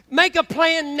do. Make a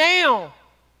plan now.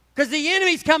 Because the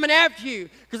enemy's coming after you.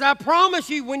 Because I promise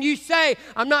you, when you say,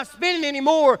 I'm not spending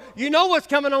anymore, you know what's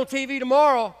coming on TV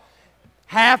tomorrow.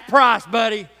 Half price,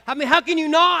 buddy. I mean, how can you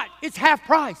not? It's half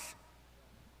price.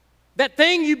 That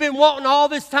thing you've been wanting all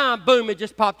this time, boom, it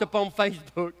just popped up on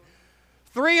Facebook.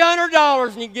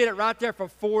 $300, and you get it right there for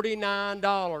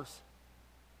 $49.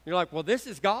 You're like, well, this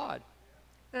is God.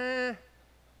 Because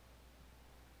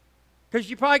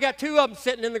you probably got two of them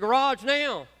sitting in the garage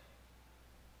now.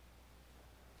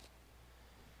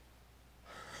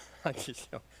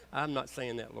 I'm not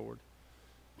saying that, Lord.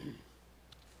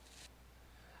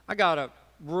 I got a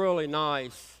really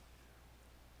nice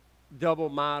double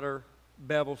miter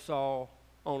bevel saw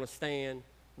on a stand.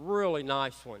 Really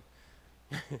nice one.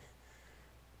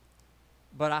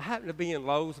 But I happened to be in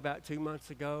Lowe's about 2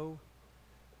 months ago.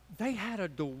 They had a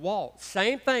DeWalt.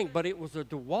 Same thing, but it was a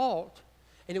DeWalt,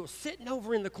 and it was sitting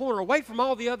over in the corner away from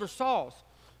all the other saws.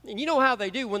 And you know how they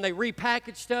do when they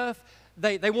repackage stuff?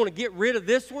 They want to get rid of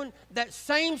this one. That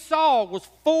same saw was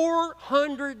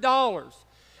 $400.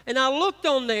 And I looked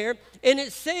on there, and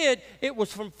it said it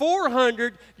was from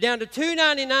 $400 down to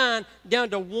 $299 down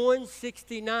to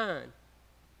 $169.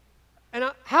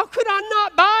 And how could I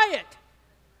not buy it?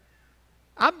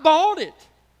 I bought it.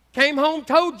 Came home,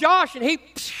 told Josh, and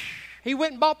he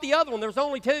went and bought the other one. There was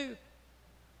only two.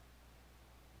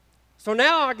 So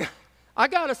now I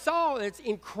got a saw that's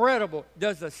incredible.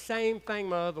 Does the same thing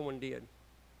my other one did.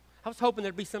 I was hoping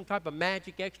there'd be some type of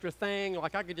magic extra thing,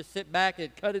 like I could just sit back and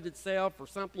it cut it itself or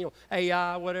something,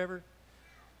 AI, whatever.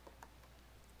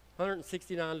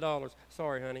 $169.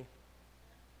 Sorry, honey.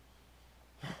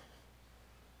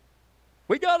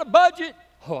 We got a budget.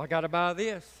 Oh, I got to buy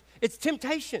this. It's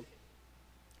temptation.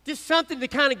 Just something to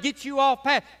kind of get you off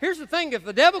path. Here's the thing. If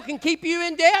the devil can keep you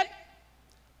in debt,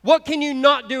 what can you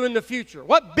not do in the future?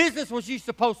 What business was you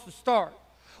supposed to start?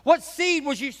 What seed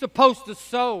was you supposed to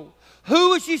sow? Who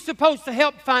was you supposed to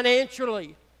help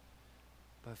financially?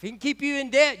 But if he can keep you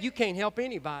in debt, you can't help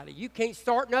anybody. You can't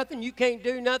start nothing. You can't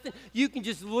do nothing. You can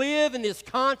just live in this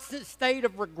constant state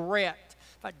of regret.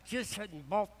 If I just hadn't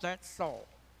bought that saw.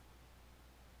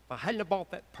 If I hadn't have bought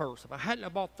that purse. If I hadn't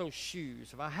have bought those shoes.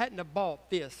 If I hadn't have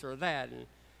bought this or that. And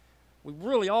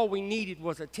all we needed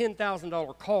was a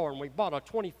 $10,000 car, and we bought a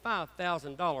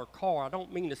 $25,000 car. I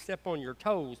don't mean to step on your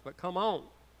toes, but come on.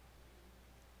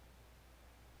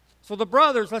 So the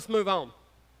brothers, let's move on.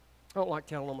 I don't like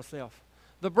telling on myself.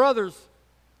 The brothers,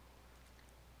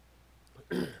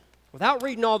 without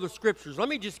reading all the scriptures, let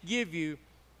me just give you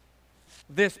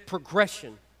this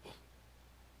progression.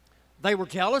 They were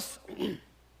jealous.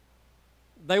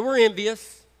 They were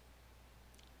envious.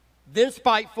 Then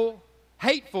spiteful,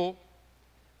 hateful,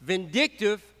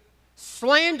 vindictive,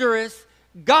 slanderous,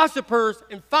 gossipers,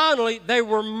 and finally, they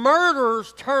were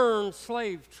murderers turned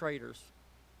slave traders.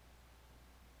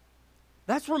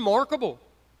 That's remarkable.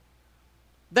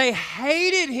 They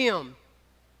hated him,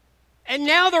 and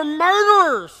now they're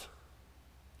murderers.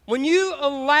 When you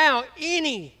allow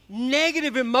any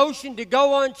negative emotion to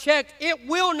go unchecked, it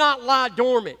will not lie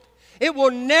dormant. It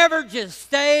will never just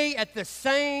stay at the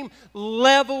same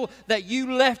level that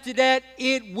you left it at.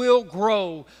 It will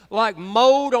grow like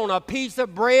mold on a piece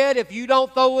of bread. If you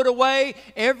don't throw it away,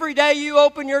 every day you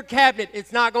open your cabinet,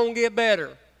 it's not going to get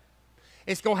better.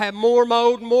 It's going to have more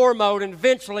mold, and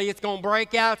eventually it's going to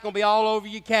break out. It's going to be all over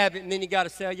your cabinet, and then you got to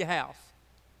sell your house.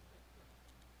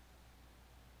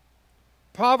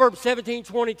 Proverbs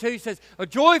 17:22 says, a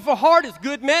joyful heart is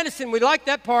good medicine. We like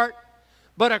that part.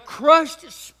 But a crushed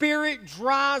spirit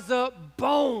dries up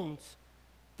bones.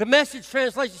 The Message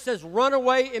translation says,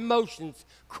 runaway emotions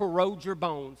corrode your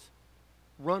bones.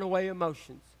 Runaway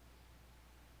emotions.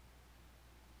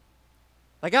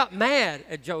 They got mad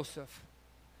at Joseph.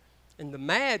 And the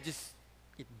mad just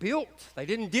it built. They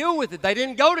didn't deal with it. They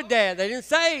didn't go to Dad. They didn't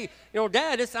say,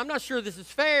 Dad, I'm not sure this is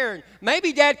fair. And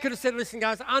maybe Dad could have said, listen,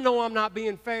 guys, I know I'm not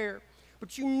being fair.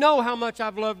 But you know how much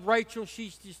I've loved Rachel.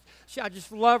 I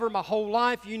just love her my whole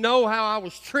life. You know how I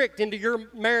was tricked into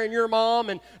marrying your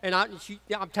mom, and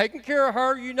I'm taking care of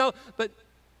her, But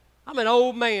I'm an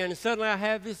old man, and suddenly I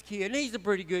have this kid, and he's a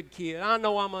pretty good kid. I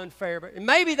know I'm unfair, but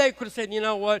maybe they could have said, you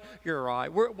know what, you're right.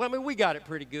 We got it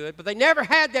pretty good. But they never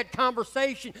had that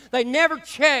conversation. They never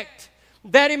checked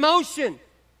that emotion.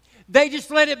 They just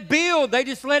let it build. They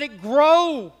just let it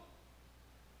grow.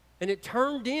 And it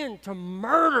turned into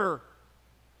murder.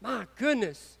 My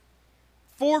goodness.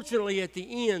 Fortunately, at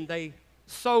the end, they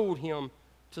sold him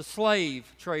to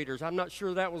slave traders. I'm not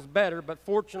sure that was better, but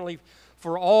fortunately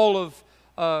for all of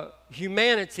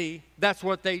humanity, that's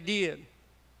what they did.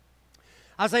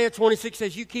 Isaiah 26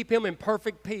 says, you keep him in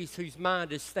perfect peace whose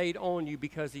mind is stayed on you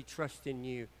because he trusts in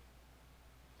you.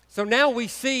 So now we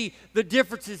see the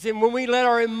differences in when we let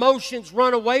our emotions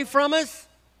run away from us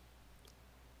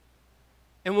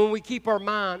and when we keep our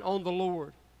mind on the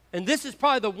Lord. And this is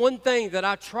probably the one thing that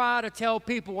I try to tell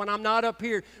people when I'm not up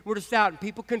here. We're just out and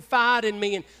people confide in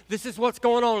me and this is what's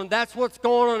going on and that's what's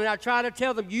going on. And I try to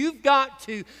tell them, you've got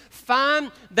to find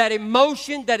that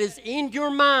emotion that is in your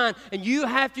mind and you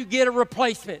have to get a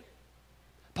replacement.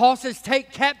 Paul says,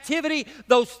 take captivity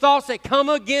those thoughts that come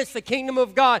against the kingdom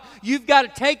of God. You've got to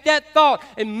take that thought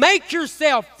and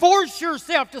force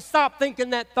yourself to stop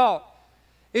thinking that thought.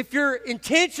 If you're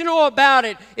intentional about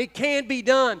it, it can be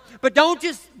done. But don't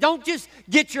just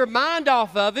get your mind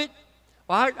off of it.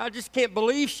 Well, I just can't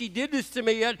believe she did this to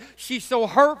me. She's so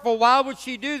hurtful. Why would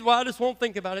she do this? Well, I just won't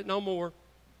think about it no more.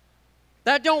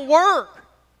 That don't work.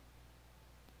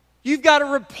 You've got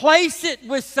to replace it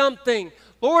with something.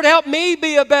 Lord, help me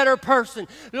be a better person.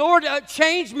 Lord,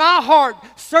 change my heart.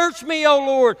 Search me, oh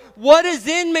Lord. What is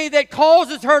in me that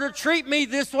causes her to treat me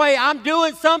this way? I'm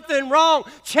doing something wrong.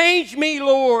 Change me,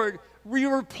 Lord.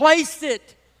 You replaced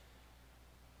it.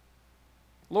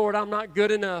 Lord, I'm not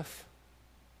good enough.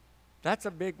 That's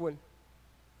a big one.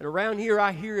 And around here,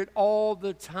 I hear it all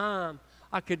the time.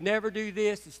 I could never do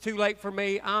this. It's too late for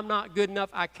me. I'm not good enough.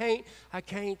 I can't,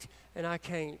 and I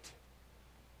can't.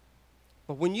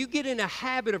 But when you get in a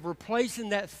habit of replacing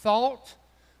that thought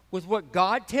with what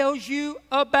God tells you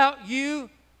about you,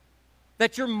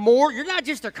 that you're not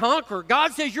just a conqueror.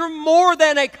 God says you're more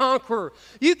than a conqueror.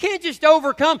 You can't just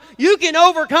overcome. You can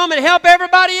overcome and help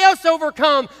everybody else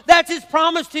overcome. That's His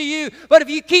promise to you. But if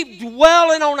you keep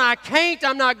dwelling on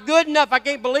I'm not good enough, I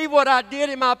can't believe what I did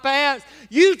in my past,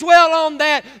 you dwell on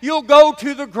that, you'll go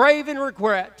to the grave in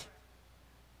regret.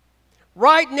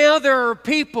 Right now, there are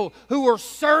people who are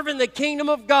serving the kingdom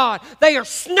of God. They are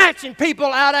snatching people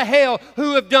out of hell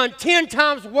who have done 10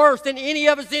 times worse than any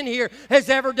of us in here has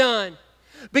ever done.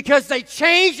 Because they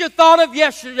changed the thought of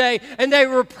yesterday and they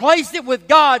replaced it with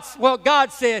what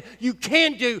God said you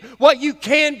can do, what you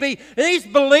can be. And they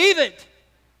just believe it.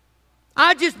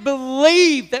 I just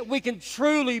believe that we can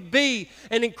truly be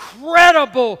an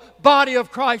incredible body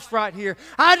of Christ right here.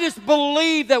 I just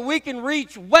believe that we can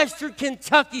reach Western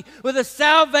Kentucky with the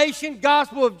salvation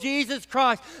gospel of Jesus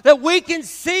Christ. That we can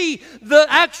see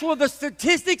the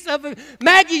statistics of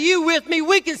Maggie, you with me?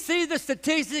 We can see the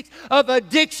statistics of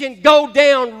addiction go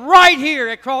down right here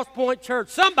at Cross Point Church.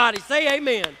 Somebody say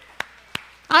amen.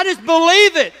 I just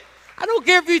believe it. I don't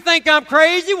care if you think I'm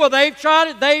crazy. Well, they've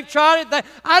tried it.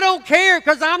 I don't care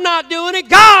because I'm not doing it.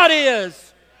 God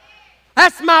is.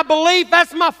 That's my belief.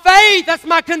 That's my faith. That's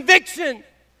my conviction.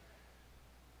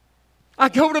 I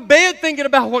go to bed thinking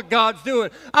about what God's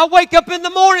doing. I wake up in the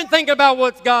morning thinking about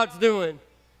what God's doing.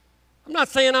 I'm not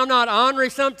saying I'm not ornery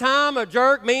sometime, a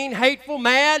jerk, mean, hateful,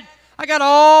 mad. I got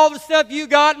all the stuff you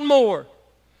got and more.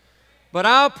 But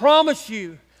I promise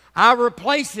you, I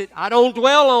replace it. I don't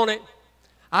dwell on it.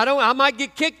 I might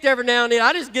get kicked every now and then.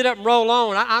 I just get up and roll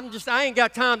on. I ain't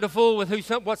got time to fool with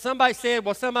what somebody said,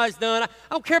 what somebody's done. I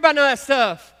don't care about none of that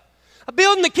stuff. I'm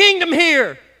building the kingdom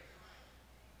here.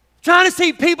 trying to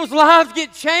see people's lives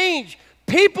get changed.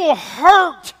 People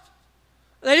hurt.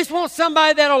 They just want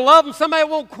somebody that'll love them, somebody that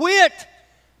won't quit.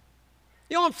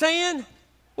 You know what I'm saying?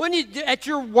 Wouldn't you, at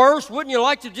your worst, wouldn't you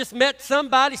like to just met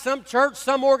somebody, some church,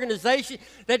 some organization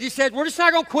that just said, we're just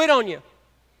not going to quit on you.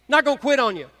 Not going to quit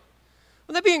on you.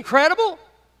 Wouldn't that be incredible?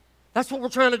 That's what we're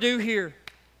trying to do here.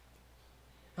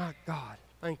 My God,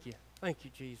 thank you. Thank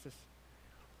you, Jesus.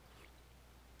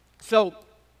 So,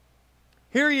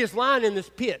 here he is lying in this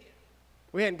pit.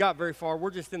 We hadn't got very far. We're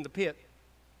just in the pit.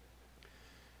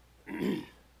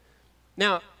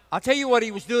 Now, I'll tell you what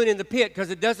he was doing in the pit because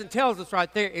it doesn't tell us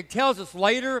right there. It tells us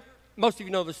later. Most of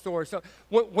you know the story. So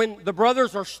when the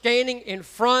brothers are standing in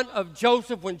front of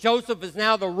Joseph, when Joseph is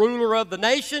now the ruler of the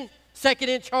nation, second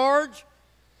in charge,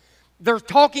 they're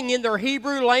talking in their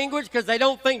Hebrew language because they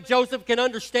don't think Joseph can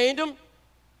understand them.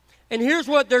 And here's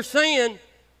what they're saying,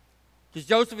 because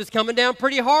Joseph is coming down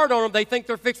pretty hard on them. They think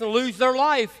they're fixing to lose their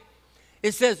life.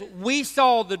 It says, we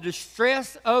saw the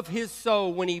distress of his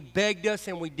soul when he begged us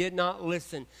and we did not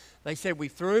listen. They said, we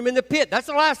threw him in the pit. That's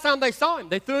the last time they saw him.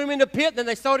 They threw him in the pit, then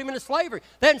they sold him into slavery.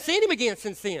 They hadn't seen him again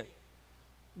since then.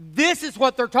 This is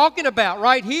what they're talking about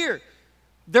right here.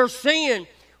 They're saying,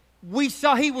 we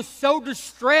saw he was so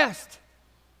distressed.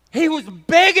 He was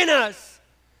begging us.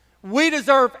 We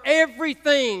deserve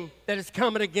everything that is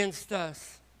coming against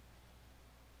us.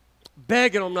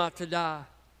 Begging him not to die.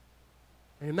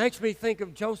 And it makes me think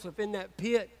of Joseph in that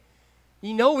pit.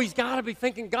 You know he's got to be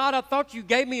thinking, God, I thought you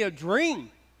gave me a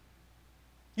dream.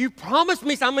 You promised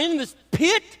me I'm in this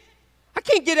pit. I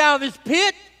can't get out of this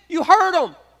pit. You heard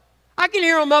them. I can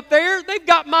hear them up there. They've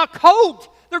got my coat.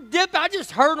 They're dipping. I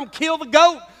just heard them kill the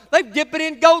goat. They dip it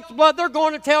in goat's blood. They're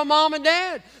going to tell mom and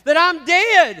dad that I'm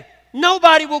dead.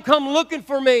 Nobody will come looking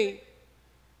for me.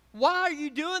 Why are you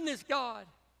doing this, God?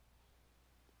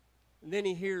 And then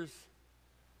he hears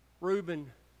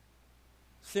Reuben,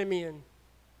 Simeon,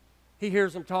 he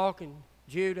hears them talking.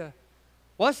 Judah,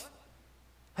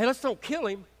 hey, let's don't kill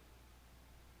him.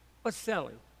 Let's sell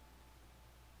him.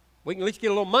 We can at least get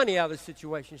a little money out of this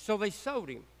situation. So they sold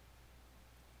him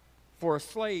for a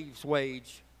slave's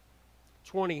wage,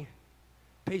 20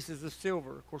 pieces of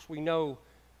silver. Of course, we know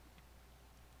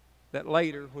that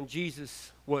later when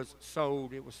Jesus was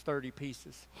sold, it was 30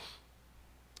 pieces.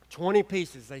 20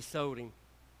 pieces they sold him.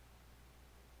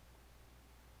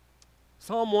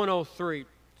 Psalm 103,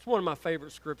 it's one of my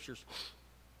favorite scriptures.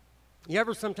 You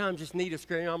ever sometimes just need a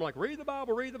scripture? I'm like, read the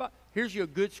Bible, read the Bible. Here's you a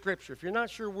good scripture. If you're not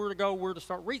sure where to go, where to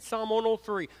start, read Psalm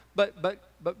 103. But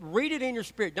read it in your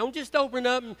spirit. Don't just open it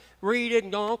up and read it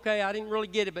and go, okay, I didn't really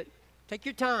get it. But take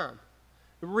your time.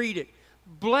 Read it.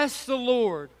 Bless the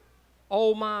Lord,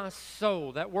 oh my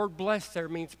soul. That word bless there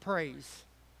means praise.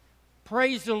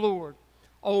 Praise the Lord,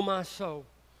 oh my soul.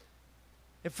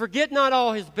 And forget not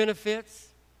all his benefits,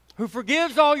 who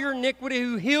forgives all your iniquity,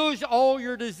 who heals all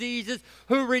your diseases,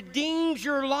 who redeems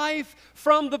your life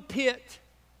from the pit,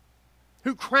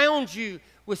 who crowns you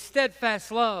with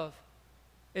steadfast love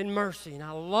and mercy. And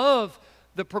I love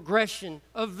the progression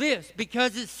of this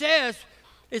because it says,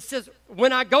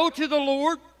 when I go to the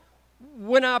Lord,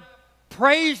 when I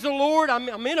praise the Lord,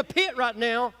 I'm in a pit right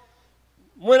now.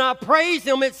 When I praise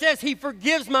him, it says he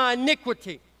forgives my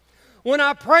iniquity. When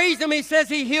I praise him, he says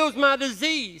he heals my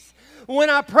disease.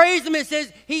 When I praise him, it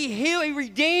says he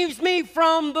redeems me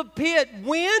from the pit.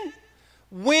 When?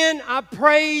 When I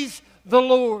praise the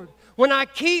Lord. When I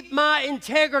keep my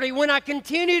integrity. When I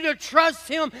continue to trust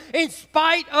him in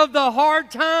spite of the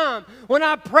hard time. When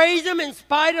I praise him in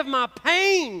spite of my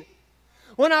pain.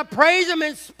 When I praise him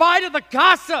in spite of the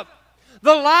gossip,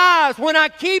 the lies, when I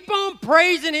keep on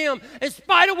praising him in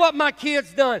spite of what my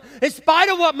kids done, in spite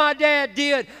of what my dad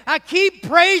did, I keep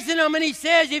praising him. And he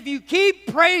says, if you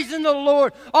keep praising the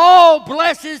Lord, oh,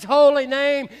 bless his holy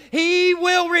name, he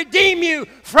will redeem you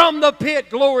from the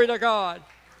pit. Glory to God.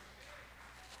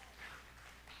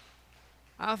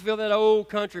 I feel that old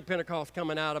country Pentecost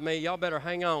coming out of me. Y'all better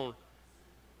hang on.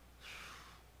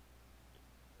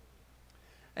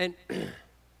 And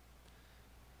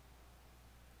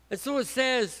so it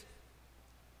says,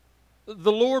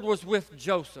 the Lord was with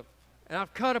Joseph. And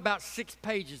I've cut about 6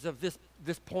 pages of this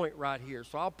point right here.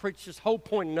 So I'll preach this whole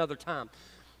point another time.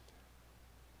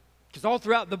 Because all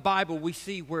throughout the Bible we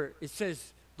see where it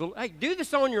says, hey, do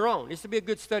this on your own. This will be a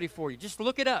good study for you. Just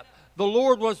look it up. The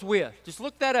Lord was with. Just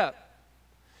look that up.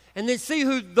 And then see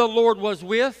who the Lord was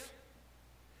with.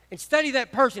 And study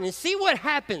that person. And see what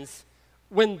happens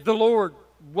when the Lord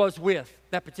was with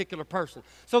that particular person.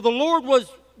 So the Lord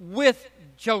was with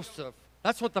Joseph.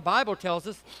 That's what the Bible tells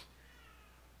us.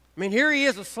 I mean, here he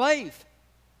is, a slave.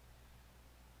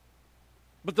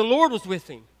 But the Lord was with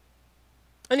him.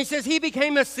 And he says he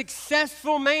became a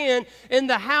successful man in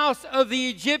the house of the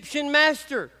Egyptian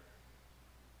master.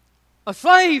 A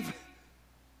slave,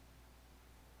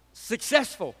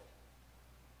 successful.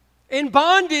 In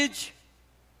bondage,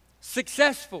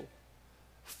 successful.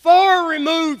 Far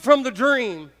removed from the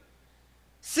dream,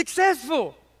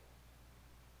 successful.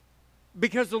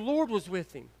 Because the Lord was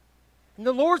with him. And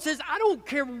the Lord says, I don't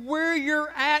care where you're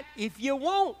at. If you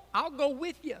won't, I'll go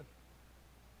with you.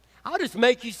 I'll just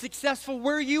make you successful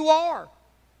where you are.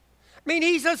 I mean,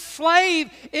 he's a slave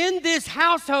in this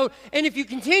household. And if you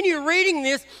continue reading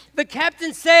this, the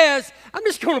captain says, I'm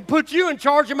just going to put you in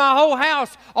charge of my whole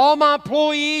house. All my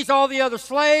employees, all the other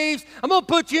slaves. I'm going to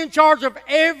put you in charge of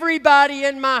everybody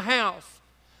in my house.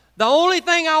 The only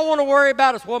thing I want to worry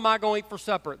about is what am I going to eat for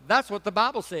supper. That's what the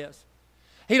Bible says.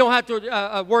 He don't have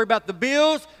to worry about the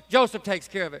bills. Joseph takes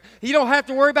care of it. He don't have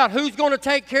to worry about who's going to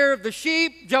take care of the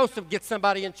sheep. Joseph gets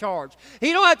somebody in charge.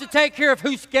 He don't have to take care of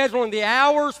who's scheduling the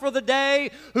hours for the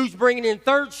day, who's bringing in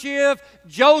third shift.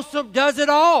 Joseph does it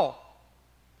all.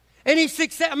 And he's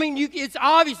successful. I mean, it's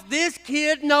obvious this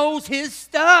kid knows his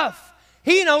stuff.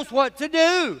 He knows what to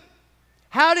do.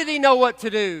 How did he know what to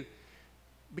do?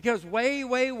 Because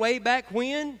way back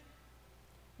when,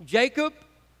 Jacob,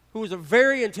 who was a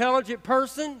very intelligent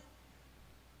person,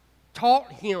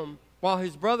 taught him while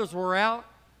his brothers were out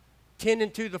tending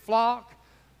to the flock,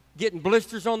 getting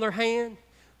blisters on their hand.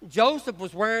 Joseph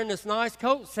was wearing this nice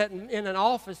coat, sitting in an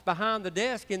office behind the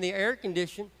desk in the air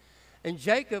condition, and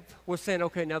Jacob was saying,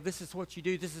 okay, now this is what you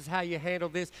do. This is how you handle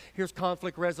this. Here's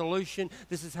conflict resolution.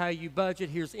 This is how you budget.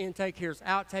 Here's intake. Here's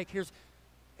outtake.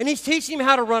 And he's teaching him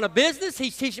how to run a business.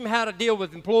 He's teaching him how to deal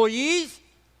with employees.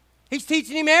 He's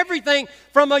teaching him everything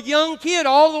from a young kid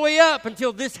all the way up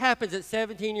until this happens at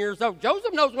 17 years old.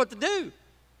 Joseph knows what to do.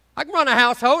 I can run a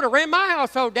household. I ran my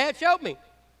household. Dad showed me.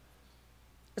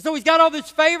 And so he's got all this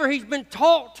favor. He's been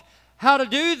taught how to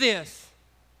do this.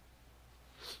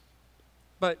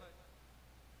 But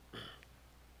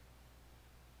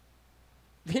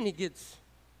then he gets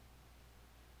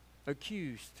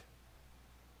accused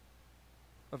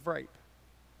of rape.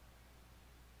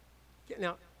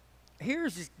 Now,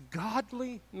 here's this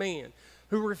godly man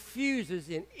who refuses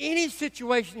in any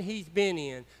situation he's been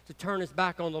in to turn his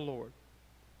back on the Lord.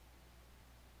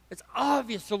 It's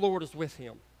obvious the Lord is with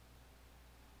him.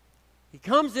 He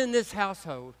comes in this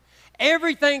household.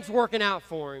 Everything's working out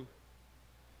for him.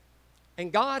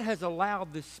 And God has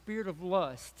allowed the spirit of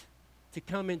lust to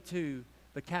come into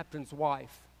the captain's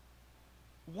wife.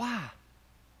 Why?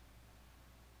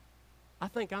 I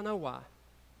think I know why.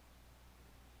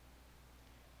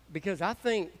 Because I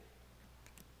think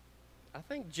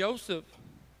Joseph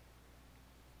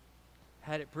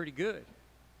had it pretty good. I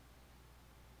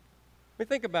mean,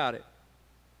 think about it.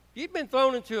 You'd been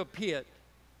thrown into a pit.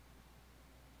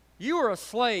 You were a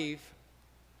slave.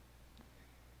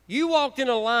 You walked in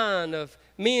a line of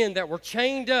men that were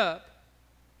chained up.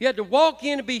 You had to walk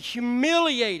in and be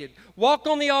humiliated, walk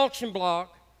on the auction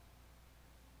block,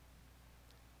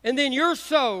 and then you're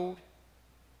sold.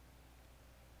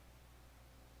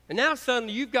 And now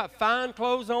suddenly you've got fine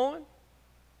clothes on.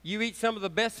 You eat some of the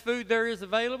best food there is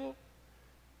available.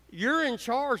 You're in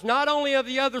charge not only of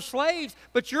the other slaves,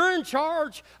 but you're in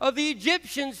charge of the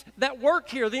Egyptians that work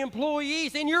here, the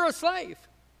employees, and you're a slave.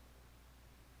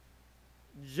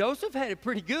 Joseph had it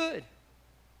pretty good.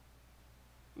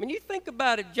 I mean, you think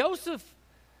about it, Joseph,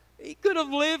 he could have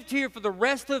lived here for the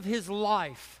rest of his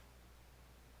life.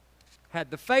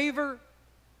 Had the favor,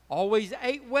 always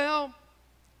ate well.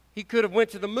 He could have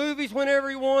went to the movies whenever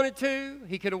he wanted to.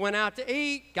 He could have went out to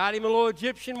eat, got him a little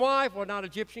Egyptian wife. Well, not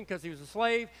Egyptian because he was a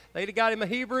slave. They'd have got him a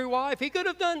Hebrew wife. He could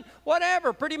have done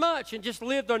whatever pretty much and just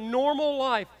lived a normal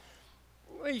life.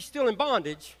 Well, he's still in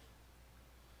bondage.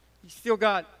 He's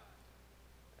got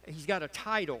a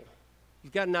title.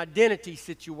 He's got an identity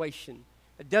situation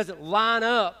that doesn't line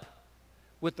up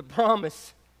with the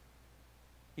promise.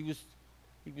 He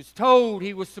was told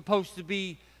he was supposed to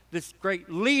be this great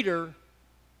leader.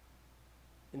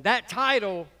 And that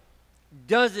title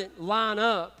doesn't line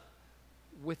up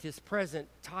with his present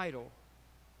title.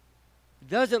 It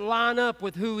doesn't line up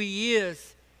with who he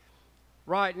is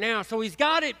right now. So he's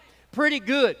got it pretty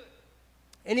good.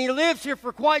 And he lives here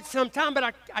for quite some time, but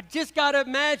I just got to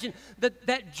imagine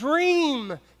that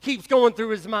dream keeps going through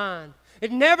his mind.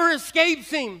 It never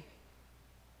escapes him.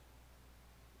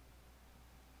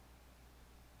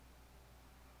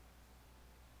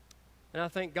 And I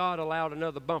think God allowed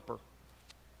another bumper.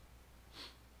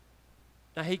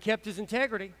 Now, he kept his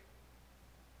integrity.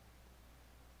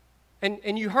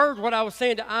 And you heard what I was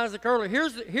saying to Isaac earlier.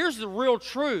 Here's the real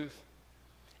truth.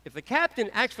 If the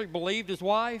captain actually believed his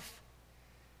wife,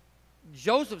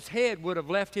 Joseph's head would have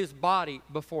left his body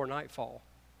before nightfall.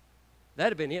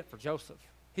 That'd have been it for Joseph.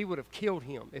 He would have killed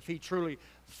him if he truly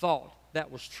thought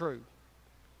that was true.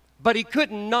 But he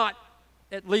could not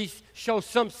at least show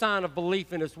some sign of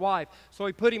belief in his wife, so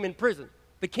he put him in prison,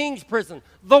 the king's prison,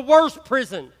 the worst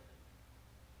prison.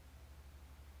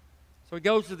 So he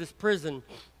goes to this prison,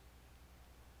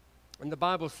 and the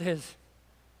Bible says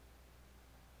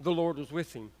the Lord was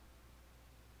with him.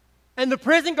 And the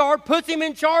prison guard puts him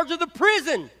in charge of the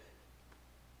prison.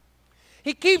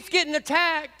 He keeps getting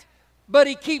attacked, but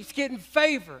he keeps getting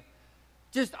favor.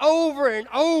 Just over and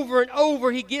over and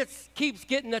over, he keeps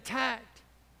getting attacked.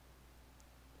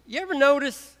 You ever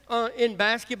notice in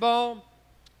basketball,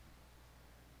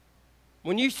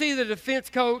 when you see the defense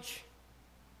coach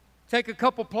take a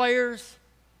couple players,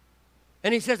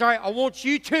 and he says, all right, I want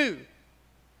you two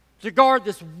to guard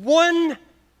this one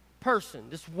person,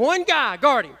 this one guy,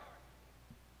 guard him.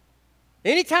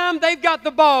 Anytime they've got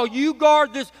the ball, you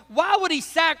guard this. Why would he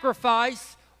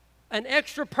sacrifice an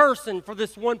extra person for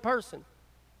this one person?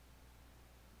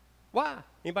 Why?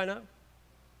 Anybody know?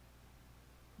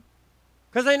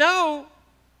 Because they know,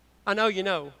 I know you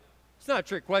know, it's not a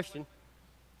trick question.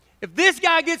 If this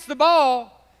guy gets the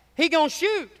ball, he's going to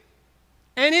shoot.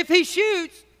 And if he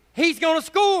shoots, he's going to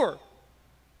score.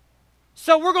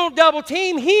 So we're going to double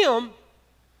team him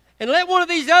and let one of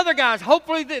these other guys,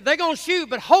 hopefully they're going to shoot,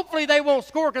 but hopefully they won't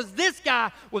score because this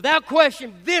guy, without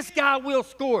question, this guy will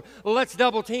score. Well, let's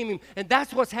double team him. And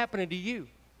that's what's happening to you.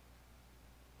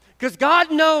 Because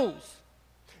God knows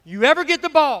you ever get the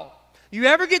ball, you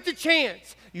ever get the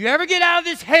chance, you ever get out of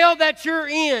this hell that you're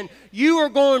in, you are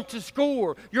going to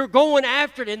score. You're going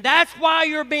after it. And that's why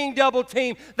you're being double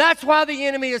teamed. That's why the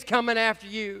enemy is coming after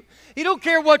you. He don't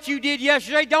care what you did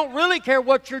yesterday. Don't really care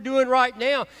what you're doing right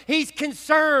now. He's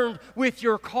concerned with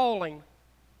your calling.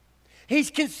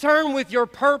 He's concerned with your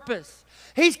purpose.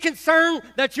 He's concerned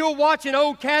that you'll watch an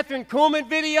old Catherine Kuhlman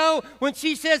video when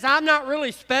she says, I'm not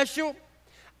really special.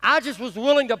 I just was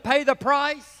willing to pay the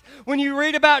price. When you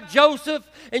read about Joseph,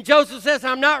 and Joseph says,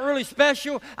 I'm not really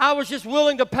special. I was just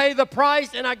willing to pay the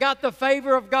price, and I got the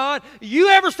favor of God. You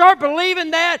ever start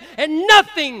believing that, and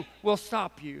nothing will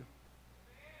stop you.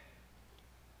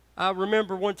 I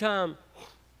remember one time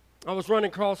I was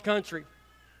running cross country,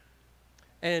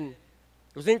 and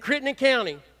it was in Crittenden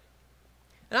County.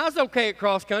 And I was okay at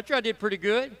cross country. I did pretty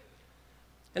good.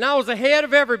 And I was ahead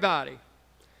of everybody.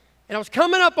 And I was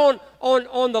coming up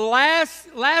on the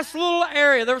last little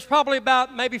area. There was probably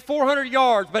about maybe 400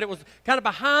 yards, but it was kind of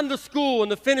behind the school, and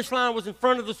the finish line was in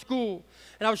front of the school.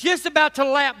 And I was just about to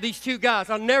lap these two guys.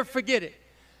 I'll never forget it.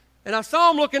 And I saw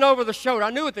them looking over the shoulder. I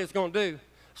knew what they was going to do.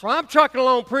 So I'm trucking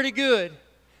along pretty good,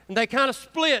 and they kind of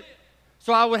split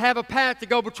so I would have a path to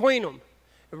go between them.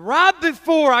 And right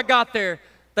before I got there,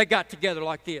 they got together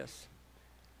like this.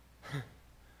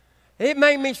 It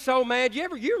made me so mad.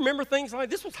 You remember things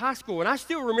like this? Was high school, and I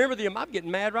still remember I'm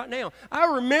getting mad right now.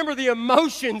 I remember the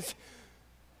emotions,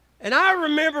 and I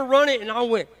remember running, and I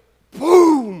went,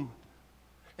 boom.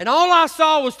 And all I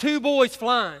saw was two boys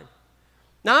flying.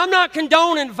 Now, I'm not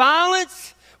condoning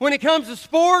violence when it comes to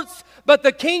sports, but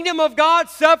the kingdom of God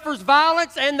suffers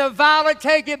violence, and the violent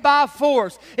take it by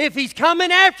force. If he's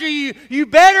coming after you, you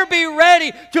better be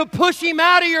ready to push him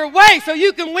out of your way so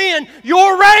you can win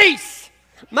your race.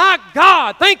 My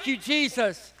God, thank you,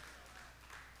 Jesus.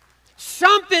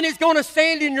 Something is going to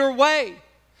stand in your way.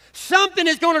 Something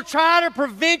is going to try to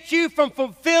prevent you from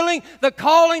fulfilling the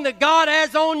calling that God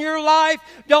has on your life.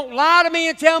 Don't lie to me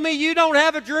and tell me you don't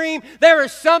have a dream. There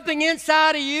is something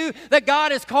inside of you that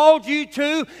God has called you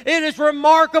to. It is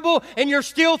remarkable, and you're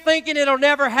still thinking it'll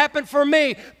never happen for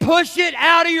me. Push it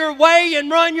out of your way and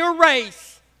run your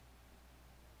race.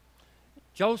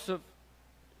 Joseph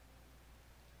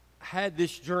had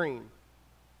this dream.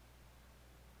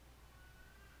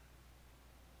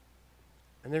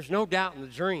 And there's no doubt in the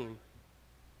dream.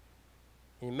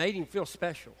 And it made him feel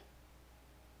special.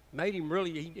 Made him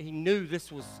really, he knew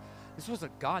this was a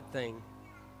God thing.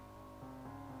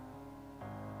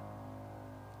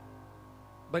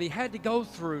 But he had to go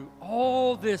through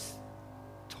all this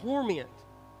torment.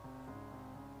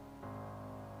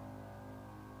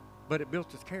 But it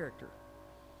built his character.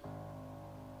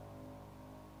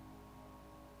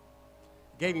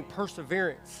 Gave him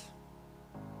perseverance.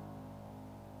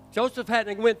 Joseph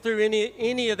hadn't went through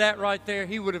any of that right there,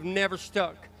 he would have never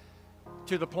stuck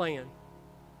to the plan.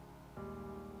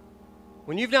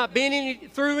 When you've not been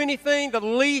through anything, the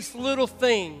least little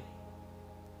thing,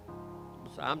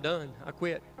 I'm done, I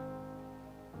quit.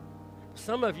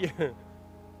 Some of you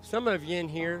in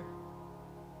here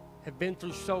have been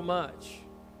through so much.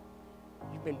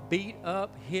 You've been beat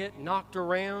up, hit, knocked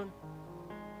around.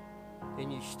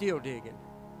 and you're still digging,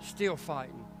 still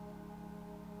fighting,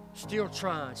 still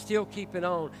trying, still keeping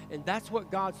on. And that's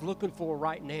what God's looking for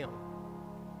right now.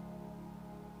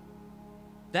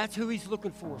 That's who he's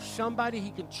looking for. Somebody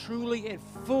he can truly and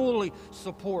fully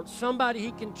support. Somebody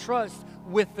he can trust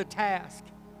with the task.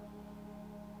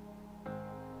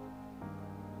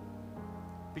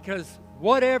 Because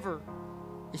whatever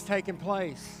is taking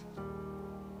place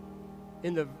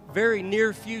in the very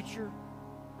near future,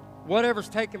 whatever's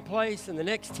taking place in the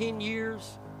next 10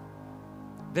 years,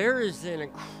 there is an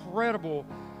incredible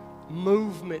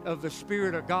movement of the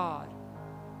Spirit of God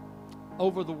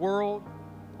over the world,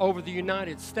 over the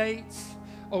United States,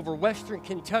 over Western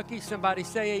Kentucky, somebody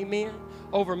say amen,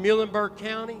 over Muhlenberg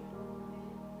County.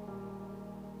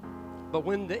 But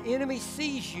when the enemy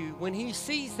sees you, when he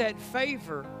sees that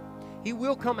favor, he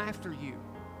will come after you.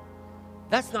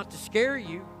 That's not to scare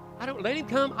you. I don't let him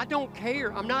come. I don't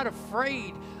care. I'm not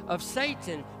afraid of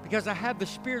Satan because I have the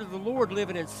Spirit of the Lord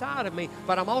living inside of me,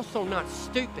 but I'm also not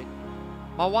stupid.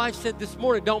 My wife said this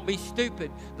morning, don't be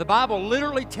stupid. The Bible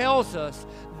literally tells us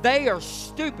they are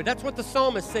stupid. That's what the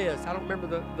psalmist says. I don't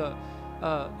remember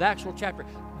the actual chapter.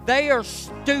 They are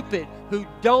stupid who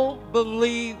don't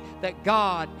believe that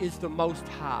God is the Most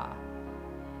High.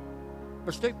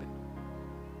 They're stupid.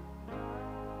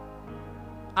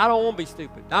 I don't want to be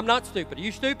stupid. I'm not stupid. Are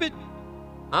you stupid?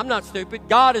 I'm not stupid.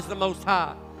 God is the Most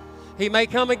High. He may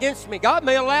come against me. God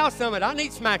may allow some of it. I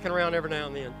need smacking around every now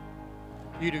and then.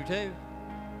 You do too.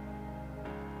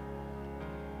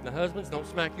 The husbands, don't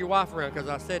smack your wife around because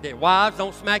I said that. Wives,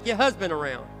 don't smack your husband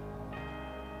around.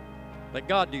 Let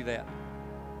God do that.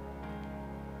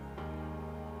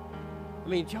 I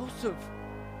mean, Joseph,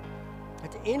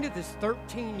 at the end of this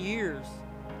 13 years,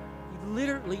 he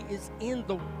literally is in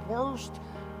the worst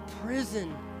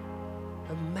prison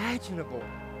imaginable.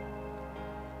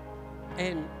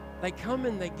 And they come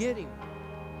and they get him.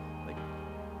 They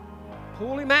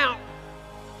pull him out.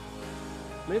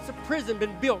 I mean, it's a prison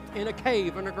been built in a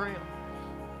cave underground.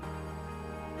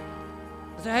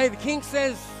 I say, hey, the king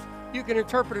says you can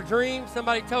interpret a dream.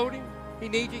 Somebody told him. He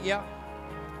needs you. Yeah. All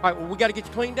right, well, we got to get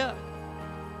you cleaned up.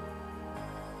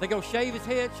 They go shave his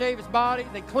head, shave his body.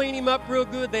 They clean him up real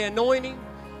good. They anoint him.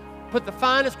 Put the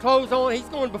finest clothes on. He's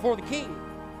going before the king.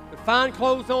 Put fine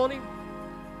clothes on him.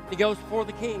 He goes before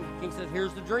the king. The king says,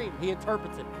 here's the dream. He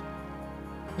interprets it.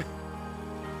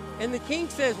 And the king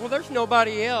says, well, there's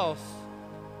nobody else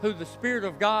who the Spirit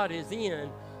of God is in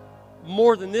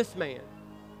more than this man.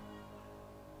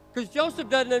 Because Joseph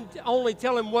doesn't only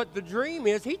tell him what the dream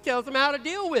is, he tells him how to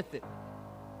deal with it.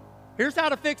 Here's how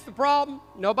to fix the problem.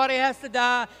 Nobody has to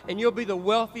die, and you'll be the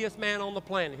wealthiest man on the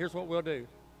planet. Here's what we'll do.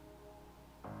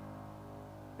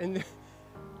 And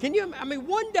can you, I mean,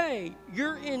 one day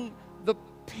you're in the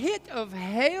pit of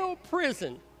hell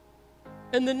prison,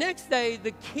 and the next day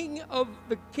the king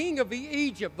of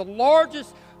Egypt, the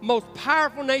largest, most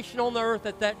powerful nation on the earth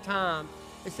at that time,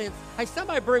 is saying, hey,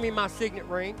 somebody bring me my signet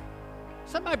ring.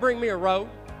 Somebody bring me a robe.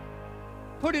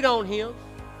 Put it on him.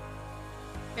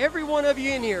 Every one of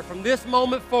you in here, from this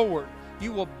moment forward,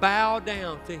 you will bow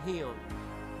down to him.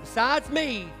 Besides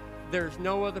me, there's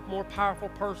no other more powerful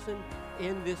person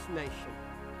in this nation.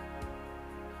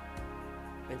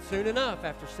 And soon enough,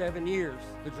 after 7 years,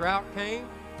 the drought came,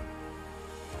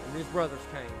 and his brothers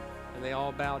came, and they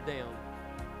all bowed down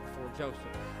before Joseph.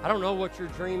 I don't know what your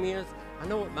dream is. I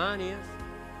know what mine is.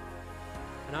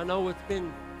 And I know it's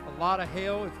been a lot of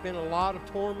hell. It's been a lot of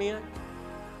torment.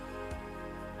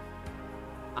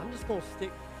 I'm just going to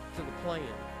stick to the plan.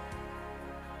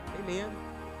 Amen.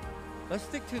 Let's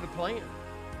stick to the plan.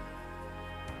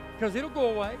 Because it'll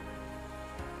go away.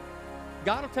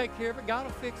 God will take care of it. God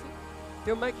will fix it.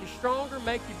 He'll make you stronger,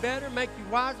 make you better, make you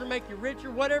wiser, make you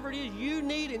richer. Whatever it is you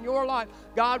need in your life,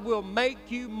 God will make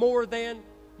you more than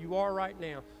you are right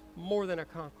now. More than a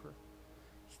conqueror.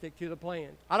 Stick to the plan.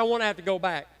 I don't want to have to go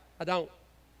back. I don't.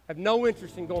 I have no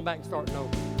interest in going back and starting over.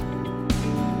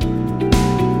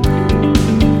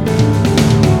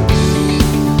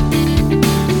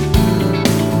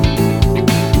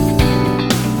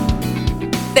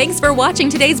 Thanks for watching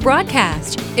today's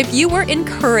broadcast. If you were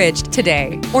encouraged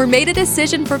today or made a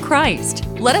decision for Christ,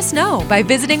 let us know by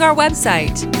visiting our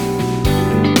website.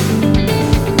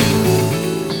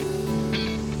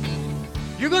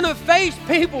 You're going to face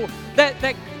people that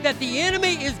the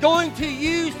enemy is going to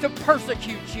use to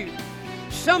persecute you.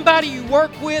 Somebody you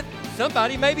work with,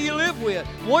 somebody maybe you live with,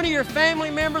 one of your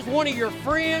family members, one of your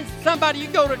friends, somebody you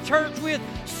go to church with.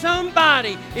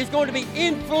 Somebody is going to be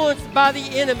influenced by the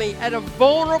enemy at a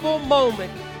vulnerable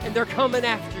moment, and they're coming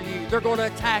after you. They're going to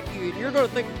attack you. And you're going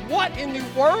to think, what in the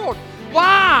world?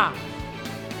 Why?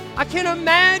 I can't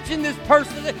imagine this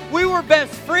person. We were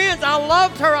best friends. I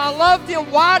loved her. I loved him.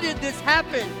 Why did this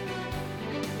happen?